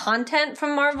far as content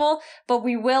from Marvel, but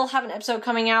we will have an episode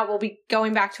coming out. We'll be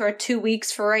going back to our 2 weeks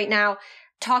for right now,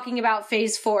 talking about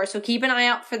Phase 4, so keep an eye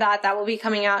out for that. That will be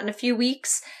coming out in a few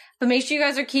weeks. But make sure you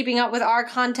guys are keeping up with our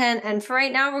content. And for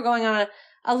right now, we're going on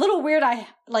a little weird,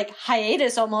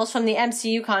 hiatus almost from the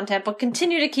MCU content. But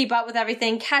continue to keep up with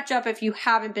everything. Catch up if you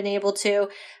haven't been able to.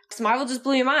 Because Marvel just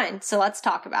blew your mind. So let's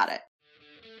talk about it.